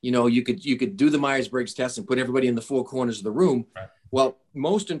 you could do the Myers-Briggs test and put everybody in the 4 corners of the room. Right. Well,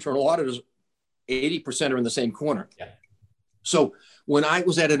 most internal auditors, 80% are in the same corner. Yeah. So when I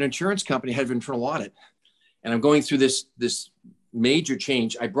was at an insurance company, head of internal audit, and I'm going through this major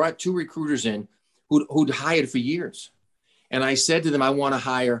change, I brought 2 recruiters in who'd hired for years. And I said to them, I want to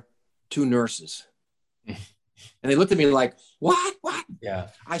hire 2 nurses. And they looked at me like, what? Yeah.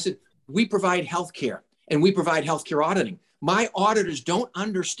 I said, we provide healthcare and we provide healthcare auditing. My auditors don't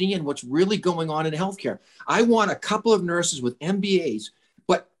understand what's really going on in healthcare. I want a couple of nurses with MBAs,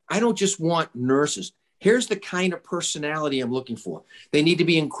 but I don't just want nurses. Here's the kind of personality I'm looking for. They need to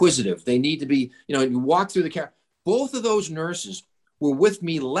be inquisitive. They need to be, you walk through the care. Both of those nurses were with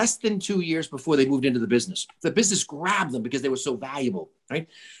me less than 2 years before they moved into the business. The business grabbed them because they were so valuable, right?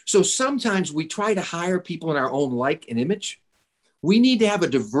 So sometimes we try to hire people in our own like and image. We need to have a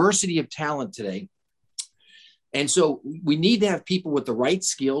diversity of talent today. And so we need to have people with the right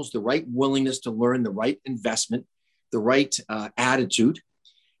skills, the right willingness to learn, the right investment, the right attitude.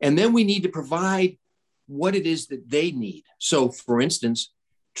 And then we need to provide what it is that they need. So for instance,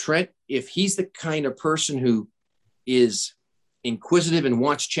 Trent, if he's the kind of person who is inquisitive and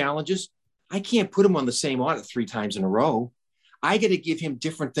wants challenges, I can't put him on the same audit 3 times in a row. I got to give him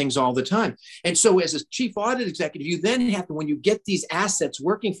different things all the time. And so as a chief audit executive, you then have to, when you get these assets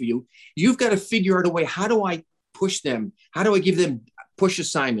working for you, you've got to figure out a way, how do I push them? How do I give them push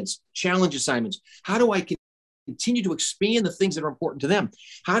assignments, challenge assignments? How do I continue to expand the things that are important to them?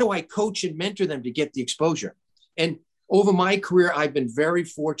 How do I coach and mentor them to get the exposure? And over my career, I've been very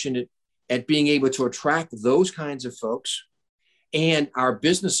fortunate at being able to attract those kinds of folks, and our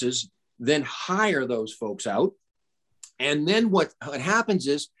businesses then hire those folks out. And then what happens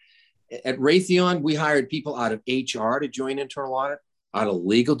is at Raytheon, we hired people out of HR to join internal audit, out of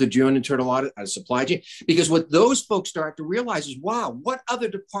legal to join internal audit, out of supply chain, because what those folks start to realize is, wow, what other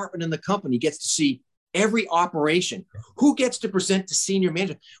department in the company gets to see every operation? Who gets to present to senior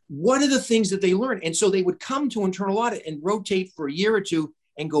management? What are the things that they learn? And so they would come to internal audit and rotate for a year or two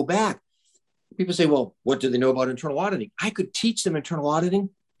and go back. People say, well, what do they know about internal auditing? I could teach them internal auditing.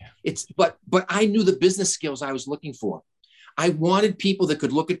 But I knew the business skills I was looking for. I wanted people that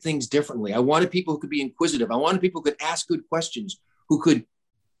could look at things differently. I wanted people who could be inquisitive. I wanted people who could ask good questions, who could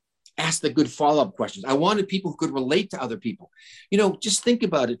ask the good follow-up questions. I wanted people who could relate to other people. Just think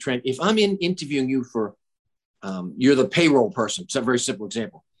about it, Trent. If I'm interviewing you for, you're the payroll person. It's a very simple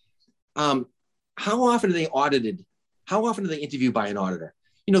example. How often are they audited? How often are they interviewed by an auditor?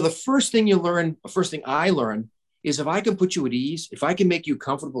 the first thing I learned is if I can put you at ease, if I can make you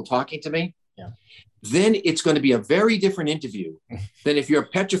comfortable talking to me, then it's going to be a very different interview than if you're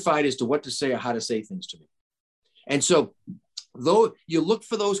petrified as to what to say or how to say things to me. And so though you look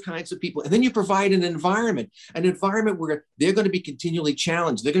for those kinds of people, and then you provide an environment where they're going to be continually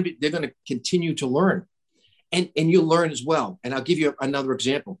challenged. They're going to continue to learn, and you learn as well. And I'll give you another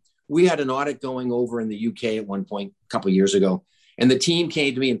example. We had an audit going over in the UK at one point, a couple of years ago, and the team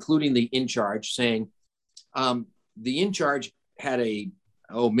came to me, including the in-charge, saying the in-charge had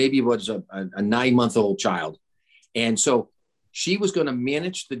maybe it was a 9-month-old child. And so she was going to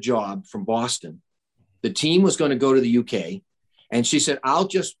manage the job from Boston. The team was going to go to the UK. And she said, I'll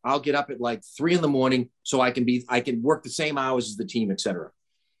get up at like 3 a.m. so I can work the same hours as the team, et cetera.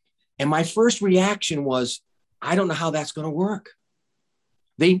 And my first reaction was, I don't know how that's going to work.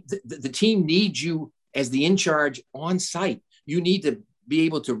 The team needs you as the in-charge on site. You need to be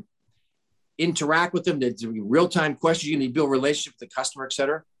able to interact with them, to be real-time questions. You need to build a relationship with the customer, et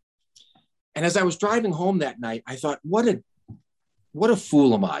cetera. And as I was driving home that night, I thought, what a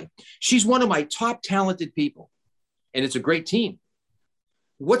fool am I? She's one of my top talented people, and it's a great team.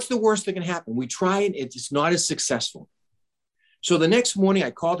 What's the worst that can happen? We try it, it's not as successful. So the next morning, I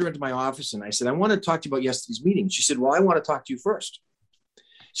called her into my office and I said, I want to talk to you about yesterday's meeting. She said, well, I want to talk to you first.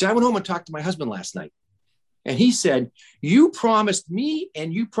 So I went home and talked to my husband last night. And he said, you promised me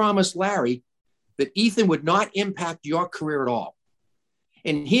and you promised Larry that Ethan would not impact your career at all.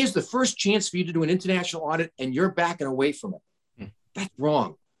 And here's the first chance for you to do an international audit and you're backing away from it. That's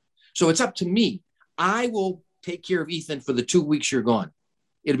wrong. So it's up to me. I will take care of Ethan for the 2 weeks you're gone.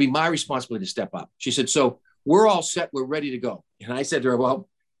 It'll be my responsibility to step up. She said, so we're all set. We're ready to go. And I said to her, well,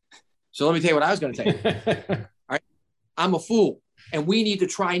 so let me tell you what I was going to tell you. All right. I'm a fool and we need to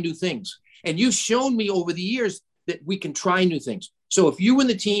try new things. And you've shown me over the years that we can try new things. So if you and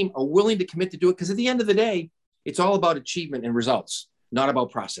the team are willing to commit to do it, because at the end of the day, it's all about achievement and results, not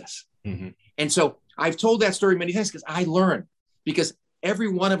about process. Mm-hmm. And so I've told that story many times because I learned, because every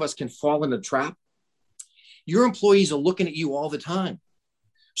one of us can fall in a trap. Your employees are looking at you all the time.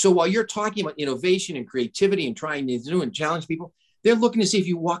 So while you're talking about innovation and creativity and trying to do and challenge people, they're looking to see if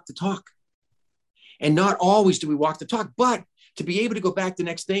you walk the talk. And not always do we walk the talk, but to be able to go back the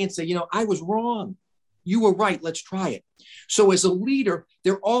next day and say, I was wrong. You were right. Let's try it. So as a leader,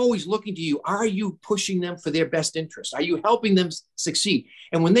 they're always looking to you. Are you pushing them for their best interest? Are you helping them succeed?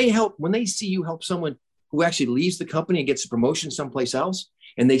 And when they see you help someone who actually leaves the company and gets a promotion someplace else,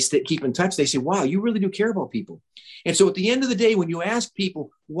 and they keep in touch, they say, wow, you really do care about people. And so at the end of the day, when you ask people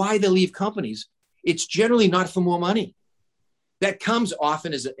why they leave companies, it's generally not for more money. That comes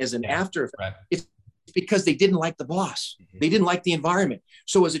often as an after effect. Right. It's because they didn't like the boss. Mm-hmm. They didn't like the environment.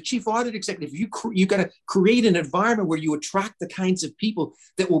 So as a chief audit executive, you got to create an environment where you attract the kinds of people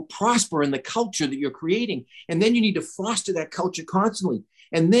that will prosper in the culture that you're creating. And then you need to foster that culture constantly.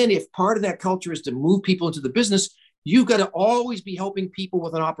 And then if part of that culture is to move people into the business, you've got to always be helping people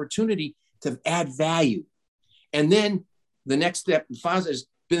with an opportunity to add value. And then the next step is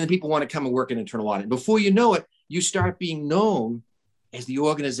then people want to come and work in internal audit. Before you know it, you start being known as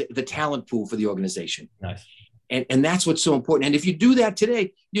the talent pool for the organization. Nice. And that's what's so important. And if you do that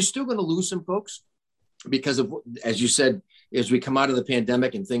today, you're still going to lose some folks because of, as you said, as we come out of the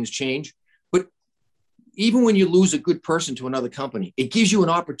pandemic and things change. But even when you lose a good person to another company, it gives you an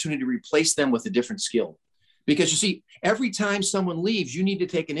opportunity to replace them with a different skill. Because you see, every time someone leaves, you need to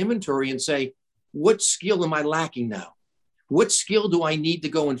take an inventory and say, what skill am I lacking now? What skill do I need to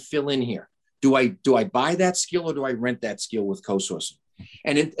go and fill in here? Do I buy that skill or do I rent that skill with co-sourcing?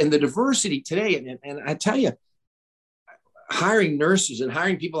 And the diversity today, and I tell you, hiring nurses and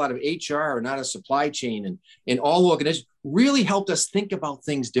hiring people out of HR and out of supply chain and all organizations really helped us think about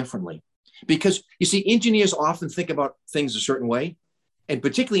things differently. Because you see, engineers often think about things a certain way, and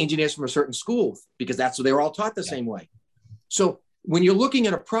particularly engineers from a certain school, because that's what they were all taught the same way. So when you're looking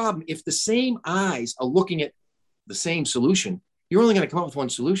at a problem, if the same eyes are looking at the same solution, you're only going to come up with one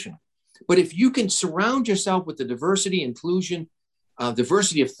solution. But if you can surround yourself with the diversity, inclusion,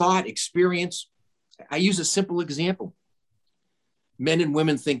 diversity of thought, experience, I use a simple example. Men and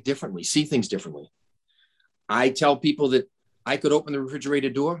women think differently, see things differently. I tell people that I could open the refrigerator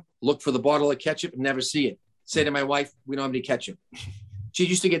door, look for the bottle of ketchup and never see it. Say to my wife, we don't have any ketchup. She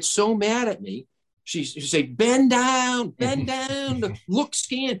used to get so mad at me. She'd say, bend down, look,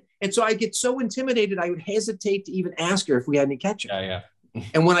 scan. And so I get so intimidated, I would hesitate to even ask her if we had any ketchup. Yeah.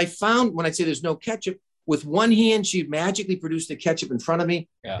 And when I say there's no ketchup, with one hand, she magically produced the ketchup in front of me,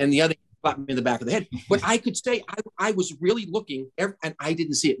 and the other slapped me in the back of the head. But I could say I was really looking, and I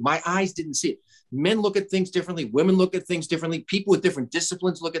didn't see it. My eyes didn't see it. Men look at things differently. Women look at things differently. People with different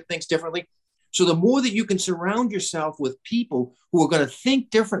disciplines look at things differently. So the more that you can surround yourself with people who are going to think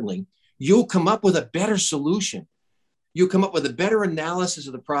differently, you'll come up with a better solution. You'll come up with a better analysis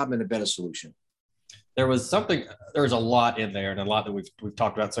of the problem and a better solution. There was a lot in there and a lot that we've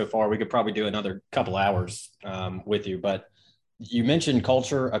talked about so far. We could probably do another couple hours with you, but you mentioned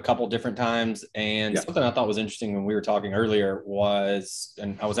culture a couple different times. And something I thought was interesting when we were talking earlier was,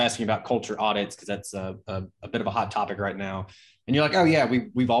 and I was asking about culture audits, because that's a bit of a hot topic right now. And you're like, oh yeah,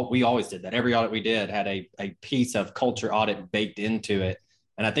 we always did that. Every audit we did had a piece of culture audit baked into it.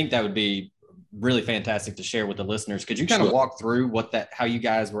 And I think that would be really fantastic to share with the listeners. Could you kind of walk through how you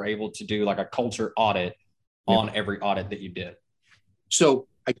guys were able to do like a culture audit on every audit that you did? So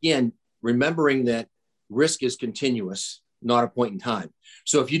again, remembering that risk is continuous, not a point in time.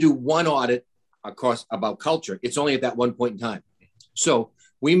 So if you do one audit across about culture, it's only at that one point in time. So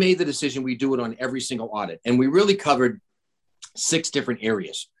we made the decision we do it on every single audit, and we really covered 6 different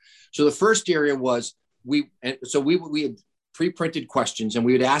areas. So the first area was we had pre-printed questions, and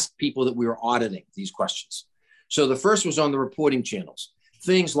we would ask people that we were auditing these questions. So the first was on the reporting channels.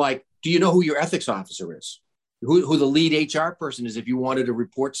 Things like, do you know who your ethics officer is? Who the lead HR person is if you wanted to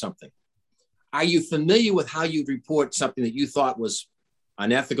report something? Are you familiar with how you'd report something that you thought was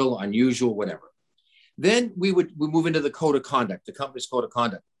unethical, unusual, whatever? Then we move into the code of conduct, the company's code of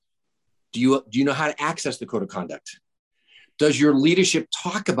conduct. Do you know how to access the code of conduct? Does your leadership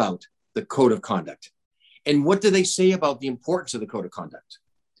talk about the code of conduct? And what do they say about the importance of the code of conduct?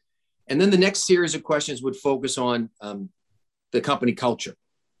 And then the next series of questions would focus on the company culture.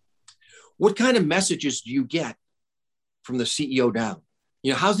 What kind of messages do you get from the CEO down?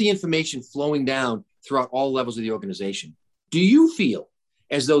 How's the information flowing down throughout all levels of the organization? Do you feel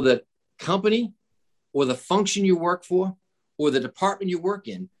as though the company or the function you work for or the department you work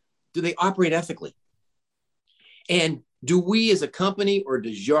in, do they operate ethically? And do we as a company, or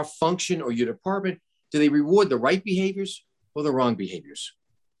does your function or your department, do they reward the right behaviors or the wrong behaviors?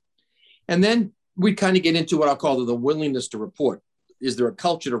 And then we kind of get into what I'll call the willingness to report. Is there a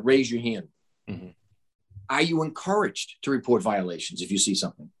culture to raise your hand? Mm-hmm. Are you encouraged to report violations if you see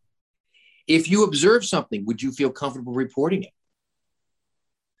something? If you observe something, would you feel comfortable reporting it?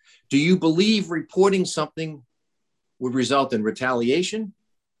 Do you believe reporting something would result in retaliation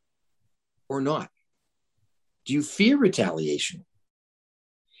or not? Do you fear retaliation?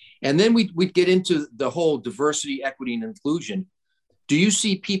 And then we'd get into the whole diversity, equity, and inclusion. Do you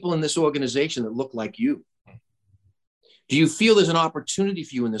see people in this organization that look like you? Do you feel there's an opportunity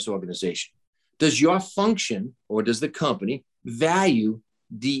for you in this organization? Does your function or does the company value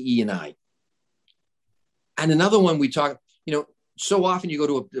DE&I? And another one we talk, so often you go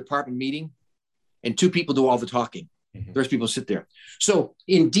to a department meeting and 2 people do all the talking. Mm-hmm. The rest of people sit there. So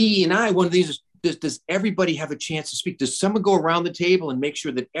in DE&I, one of these is, does everybody have a chance to speak? Does someone go around the table and make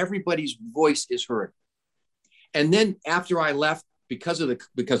sure that everybody's voice is heard? And then after I left, because of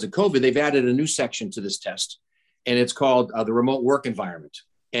COVID, they've added a new section to this test, and it's called the remote work environment.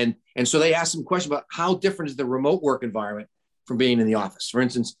 And so they asked some questions about how different is the remote work environment from being in the office. For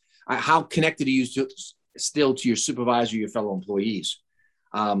instance, how connected are you still to your supervisor, your fellow employees?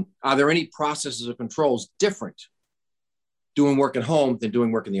 Are there any processes or controls different doing work at home than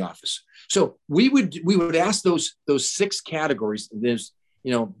doing work in the office? So we would ask those 6 categories. There's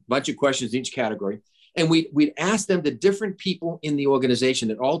a bunch of questions in each category, and we'd ask them the different people in the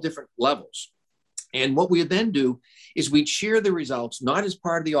organization at all different levels. And what we would then do is we'd share the results, not as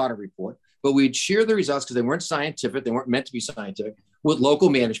part of the audit report, but we'd share the results because they weren't scientific, they weren't meant to be scientific, with local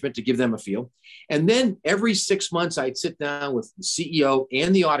management to give them a feel. And then every 6 months, I'd sit down with the CEO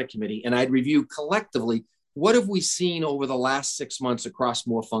and the audit committee, and I'd review collectively, what have we seen over the last 6 months across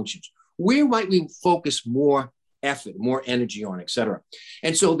more functions? Where might we focus more effort, more energy on, et cetera?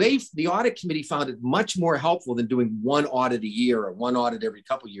 And so the audit committee found it much more helpful than doing one audit a year or one audit every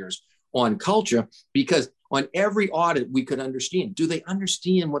couple of years on culture, because on every audit, we could understand, do they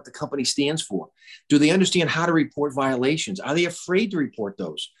understand what the company stands for? Do they understand how to report violations? Are they afraid to report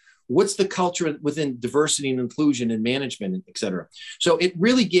those? What's the culture within diversity and inclusion and management, et cetera? So it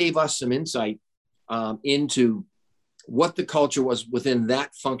really gave us some insight into what the culture was within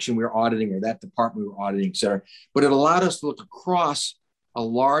that function we were auditing or that department we were auditing, et cetera. But it allowed us to look across a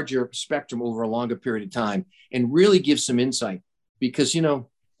larger spectrum over a longer period of time and really give some insight. Because,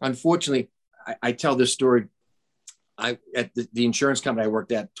 unfortunately, I tell this story. At the insurance company I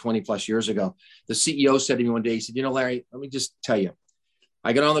worked at 20 plus years ago, the CEO said to me one day, he said, Larry, let me just tell you,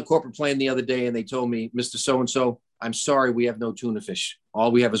 I got on the corporate plane the other day and they told me, Mr. So-and-so, I'm sorry, we have no tuna fish.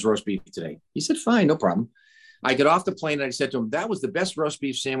 All we have is roast beef today. He said, fine, no problem. I get off the plane and I said to him, that was the best roast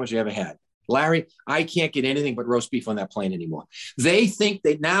beef sandwich I ever had. Larry, I can't get anything but roast beef on that plane anymore. They think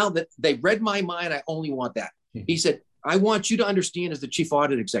that now that they read my mind, I only want that. He said, I want you to understand as the chief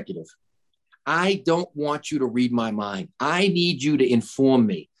audit executive, I don't want you to read my mind. I need you to inform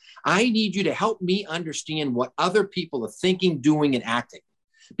me. I need you to help me understand what other people are thinking, doing, and acting.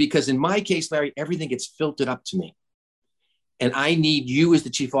 Because in my case, Larry, everything gets filtered up to me. And I need you as the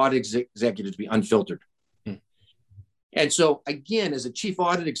chief audit executive to be unfiltered. And so again, as a chief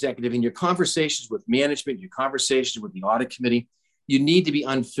audit executive, in your conversations with management, your conversations with the audit committee, you need to be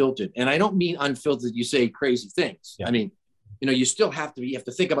unfiltered. And I don't mean unfiltered, you say crazy things. Yeah. I mean, you still have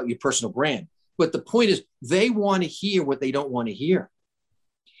to think about your personal brand. But the point is, they want to hear what they don't want to hear.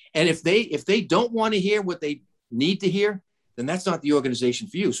 And if they don't want to hear what they need to hear, then that's not the organization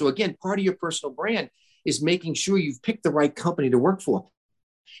for you. So again, part of your personal brand is making sure you've picked the right company to work for.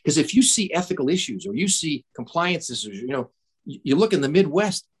 Because if you see ethical issues or you see compliance issues, you look in the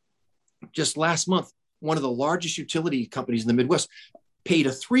Midwest, just last month, one of the largest utility companies in the Midwest paid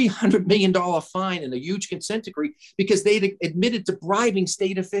a $300 million fine and a huge consent decree because they admitted to bribing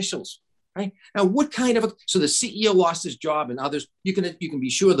state officials. Right now, so the CEO lost his job and others, you can be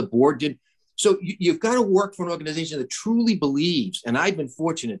sure the board did. So you've got to work for an organization that truly believes. And I've been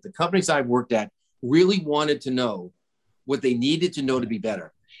fortunate. The companies I've worked at really wanted to know what they needed to know to be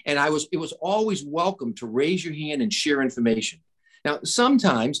better. And it was always welcome to raise your hand and share information. Now,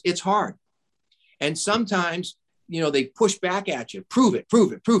 sometimes it's hard. And sometimes, they push back at you, prove it.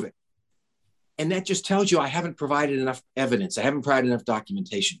 And that just tells you I haven't provided enough evidence. I haven't provided enough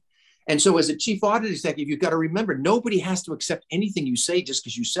documentation. And so as a chief audit executive, you've got to remember, nobody has to accept anything you say just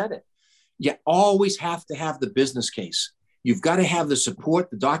because you said it. You always have to have the business case. You've got to have the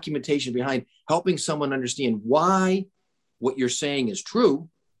support, the documentation behind helping someone understand why what you're saying is true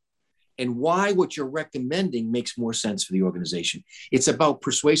and why what you're recommending makes more sense for the organization. It's about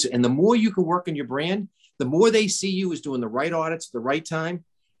persuasive. And the more you can work on your brand, the more they see you as doing the right audits at the right time,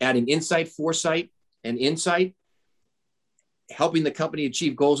 adding insight, foresight, and insight, helping the company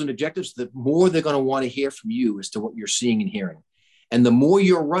achieve goals and objectives, the more they're going to want to hear from you as to what you're seeing and hearing. And the more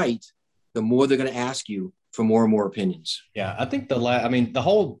you're right, the more they're going to ask you for more and more opinions. Yeah, I think the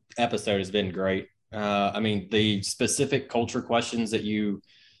whole episode has been great. The specific culture questions that you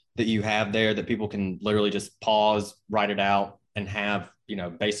have there that people can literally just pause, write it out, and have,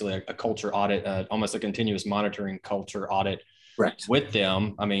 basically a culture audit, almost a continuous monitoring culture audit. Correct. With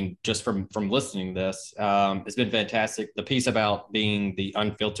them. Just from listening to this, it's been fantastic. The piece about being the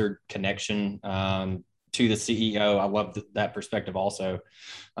unfiltered connection to the CEO, I love that perspective also.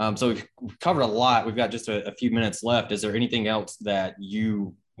 So we've covered a lot. We've got just a few minutes left. Is there anything else that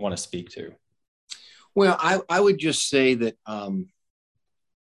you want to speak to? Well, I would just say that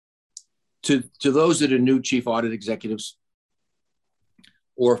to those that are new chief audit executives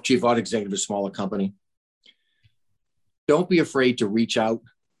or chief audit executive of a smaller company, don't be afraid to reach out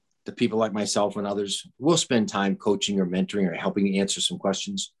to people like myself and others. We'll spend time coaching or mentoring or helping you answer some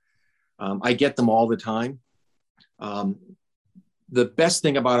questions. I get them all the time. The best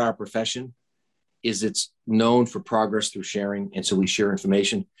thing about our profession is it's known for progress through sharing. And so we share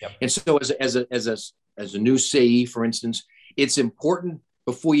information. Yep. And so as a new CAE, for instance, it's important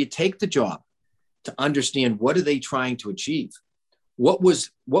before you take the job to understand what are they trying to achieve? What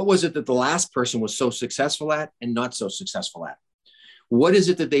was it that the last person was so successful at and not so successful at? What is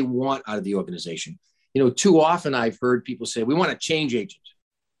it that they want out of the organization? Too often I've heard people say, we want a change agent.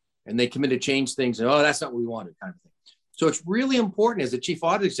 And they come in to change things and, that's not what we wanted, kind of thing. So it's really important as a chief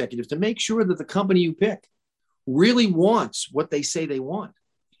audit executive to make sure that the company you pick really wants what they say they want.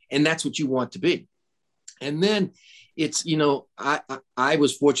 And that's what you want to be. And then it's, I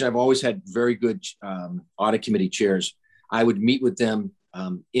was fortunate. I've always had very good audit committee chairs. I would meet with them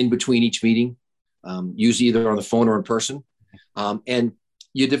in between each meeting, usually either on the phone or in person. And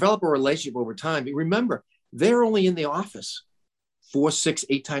you develop a relationship over time. But remember, they're only in the office 4, 6,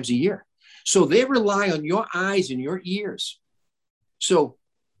 8 times a year. So they rely on your eyes and your ears. So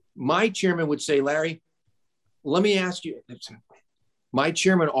my chairman would say, Larry, let me ask you, my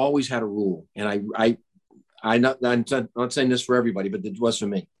chairman always had a rule. And I'm not saying this for everybody, but it was for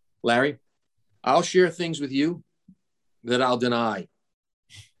me. Larry, I'll share things with you that I'll deny.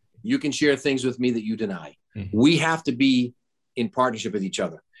 You can share things with me that you deny. Mm-hmm. We have to be in partnership with each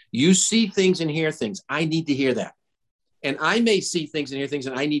other. You see things and hear things. I need to hear that. And I may see things and hear things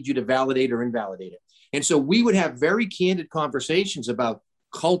and I need you to validate or invalidate it. And so we would have very candid conversations about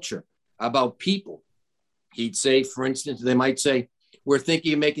culture, about people. He'd say, for instance, they might say, we're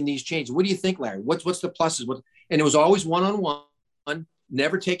thinking of making these changes. What do you think, Larry? What's the pluses? And it was always one-on-one,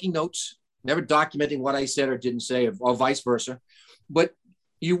 never taking notes, never documenting what I said or didn't say, or vice versa. But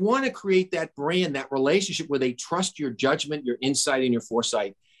you want to create that brand, that relationship where they trust your judgment, your insight, and your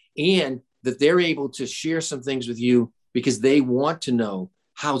foresight, and that they're able to share some things with you because they want to know,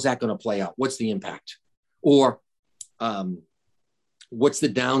 how's that going to play out? What's the impact? Or what's the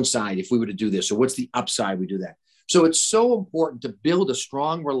downside if we were to do this? Or what's the upside we do that? So it's so important to build a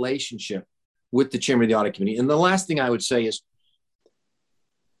strong relationship with the chairman of the audit committee. And the last thing I would say is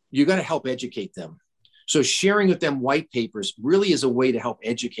you got to help educate them. So sharing with them white papers really is a way to help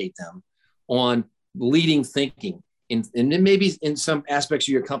educate them on leading thinking. And then maybe in some aspects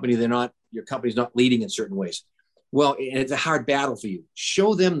of your company, your company's not leading in certain ways. Well, and it's a hard battle for you.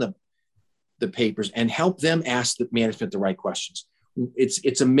 Show them the papers and help them ask the management the right questions.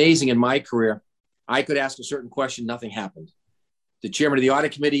 It's amazing. In my career, I could ask a certain question, nothing happened. The chairman of the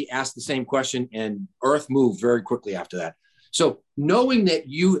audit committee asked the same question, and earth moved very quickly after that. So knowing that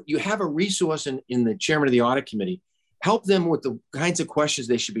you have a resource in the chairman of the audit committee, help them with the kinds of questions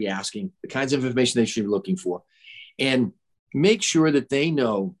they should be asking, the kinds of information they should be looking for, and make sure that they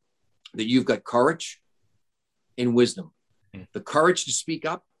know that you've got courage and wisdom, the courage to speak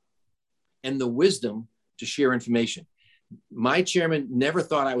up and the wisdom to share information. My chairman never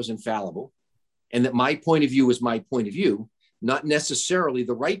thought I was infallible and that my point of view was my point of view, not necessarily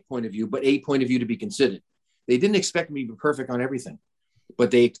the right point of view, but a point of view to be considered. They didn't expect me to be perfect on everything,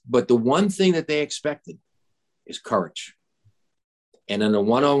 but the one thing that they expected is courage. And in a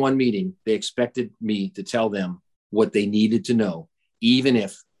one-on-one meeting, they expected me to tell them what they needed to know, even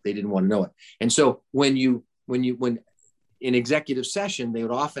if they didn't want to know it. And so when in executive session, they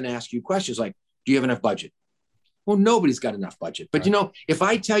would often ask you questions like, do you have enough budget? Well, nobody's got enough budget. But, right. If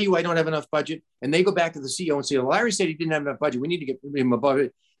I tell you I don't have enough budget and they go back to the CEO and say, well, Larry said he didn't have enough budget, we need to get him a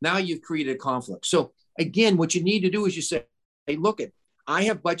budget. Now you've created a conflict. So again, what you need to do is you say, hey, look, I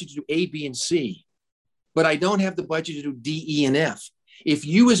have budget to do A, B, and C, but I don't have the budget to do D, E, and F. If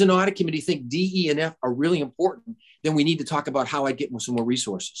you as an audit committee think D, E, and F are really important, then we need to talk about how I get some more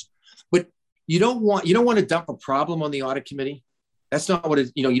resources. But you don't want to dump a problem on the audit committee. That's not what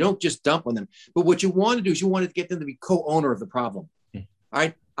it, you don't just dump on them. But what you want to do is you want to get them to be co-owner of the problem. All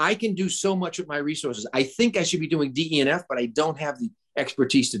right. I can do so much with my resources. I think I should be doing D, E, and F, but I don't have the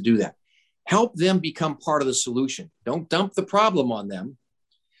expertise to do that. Help them become part of the solution. Don't dump the problem on them.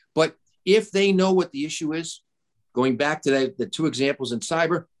 But if they know what the issue is, going back to the two examples in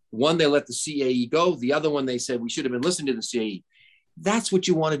cyber, one, they let the CAE go. The other one, they said, we should have been listening to the CAE. That's what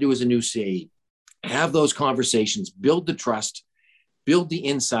you want to do as a new CAE. Have those conversations, build the trust, build the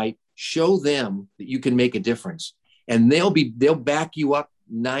insight, show them that you can make a difference. And they'll back you up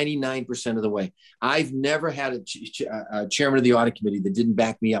 99% of the way. I've never had a chairman of the audit committee that didn't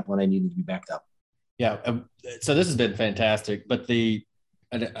back me up when I needed to be backed up. Yeah. So this has been fantastic, but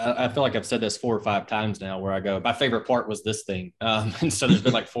I feel like I've said this 4 or 5 times now where I go, my favorite part was this thing. And so there's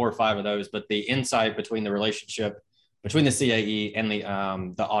been like 4 or 5 of those, but the insight between the relationship between the CAE and the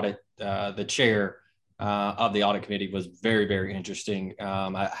audit, the chair of the audit committee was very, very interesting.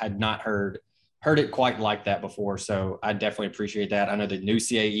 I had not heard it quite like that before. So I definitely appreciate that. I know the new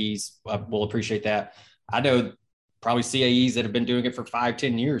CAEs will appreciate that. I know probably CAEs that have been doing it for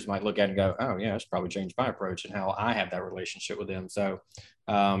 5-10 years might look at it and go, oh yeah, it's probably changed my approach and how I have that relationship with them. So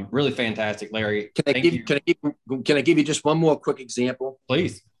really fantastic, Larry. Can I give you just one more quick example?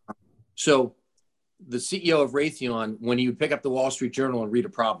 Please. So the CEO of Raytheon, when he would pick up the Wall Street Journal and read a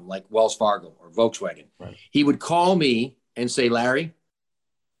problem like Wells Fargo or Volkswagen, right, he would call me and say, Larry,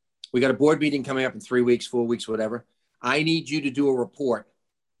 we got a board meeting coming up in 3 weeks, 4 weeks, whatever. I need you to do a report.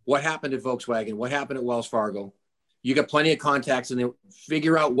 What happened at Volkswagen? What happened at Wells Fargo? You got plenty of contacts and they'll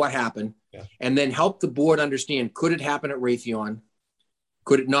figure out what happened, and then help the board understand, could it happen at Raytheon?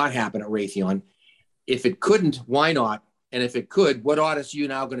 Could it not happen at Raytheon? If it couldn't, why not? And if it could, what audits are you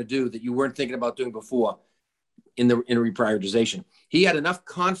now going to do that you weren't thinking about doing before in a reprioritization? He had enough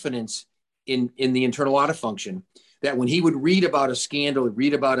confidence in the internal audit function that when he would read about a scandal,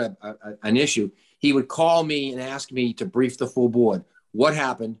 read about an issue, he would call me and ask me to brief the full board. What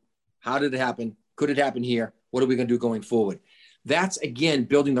happened? How did it happen? Could it happen here? What are we going to do going forward? That's, again,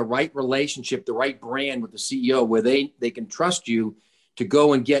 building the right relationship, the right brand with the CEO where they can trust you to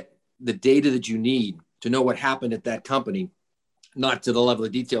go and get the data that you need to know what happened at that company, not to the level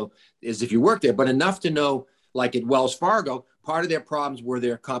of detail as if you work there, but enough to know, like at Wells Fargo, part of their problems were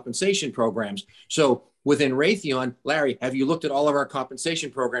their compensation programs. So within Raytheon, Larry, have you looked at all of our compensation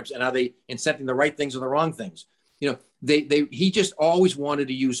programs and are they incenting the right things or the wrong things? He just always wanted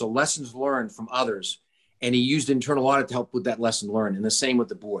to use the lessons learned from others, and he used internal audit to help with that lesson learned, and the same with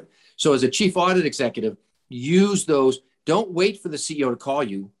the board. So as a chief audit executive, use those. Don't wait for the CEO to call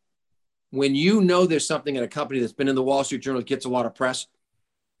you. When you know there's something at a company that's been in the Wall Street Journal that gets a lot of press,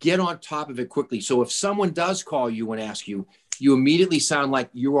 get on top of it quickly. So if someone does call you and ask you, you immediately sound like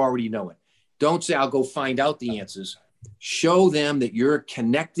you already know it. Don't say, I'll go find out the answers. Show them that you're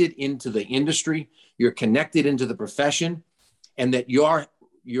connected into the industry, you're connected into the profession, and that your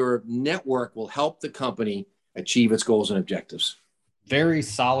network will help the company achieve its goals and objectives. Very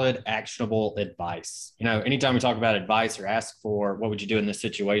solid, actionable advice. Anytime we talk about advice or ask for what would you do in this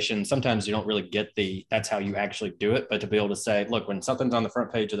situation, sometimes you don't really get that's how you actually do it. But to be able to say, look, when something's on the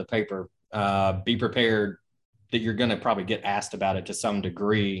front page of the paper, be prepared that you're going to probably get asked about it to some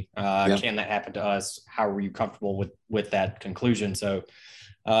degree. Can that happen to us? How are you comfortable with that conclusion? So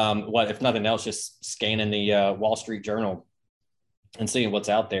what, if nothing else, just scanning the Wall Street Journal and seeing what's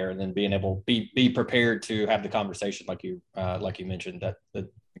out there, and then being able be prepared to have the conversation like you mentioned. That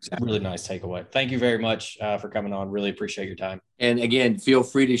exactly. Really nice takeaway. Thank you very much for coming on. Really appreciate your time. And again, feel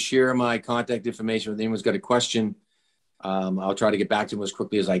free to share my contact information if anyone's got a question. I'll try to get back to them as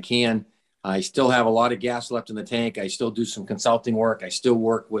quickly as I can. I still have a lot of gas left in the tank. I still do some consulting work. I still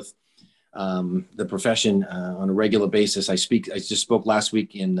work with the profession on a regular basis. I just spoke last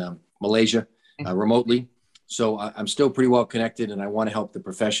week in Malaysia remotely. So I'm still pretty well connected, and I want to help the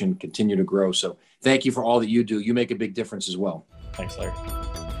profession continue to grow. So thank you for all that you do. You make a big difference as well. Thanks, Larry.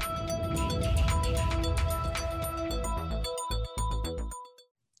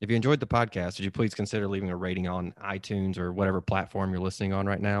 If you enjoyed the podcast, would you please consider leaving a rating on iTunes or whatever platform you're listening on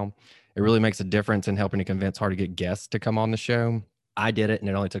right now? It really makes a difference in helping to convince hard-to-get guests to come on the show. I did it, and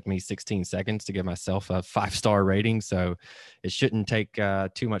it only took me 16 seconds to give myself a 5-star rating, so it shouldn't take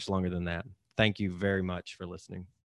too much longer than that. Thank you very much for listening.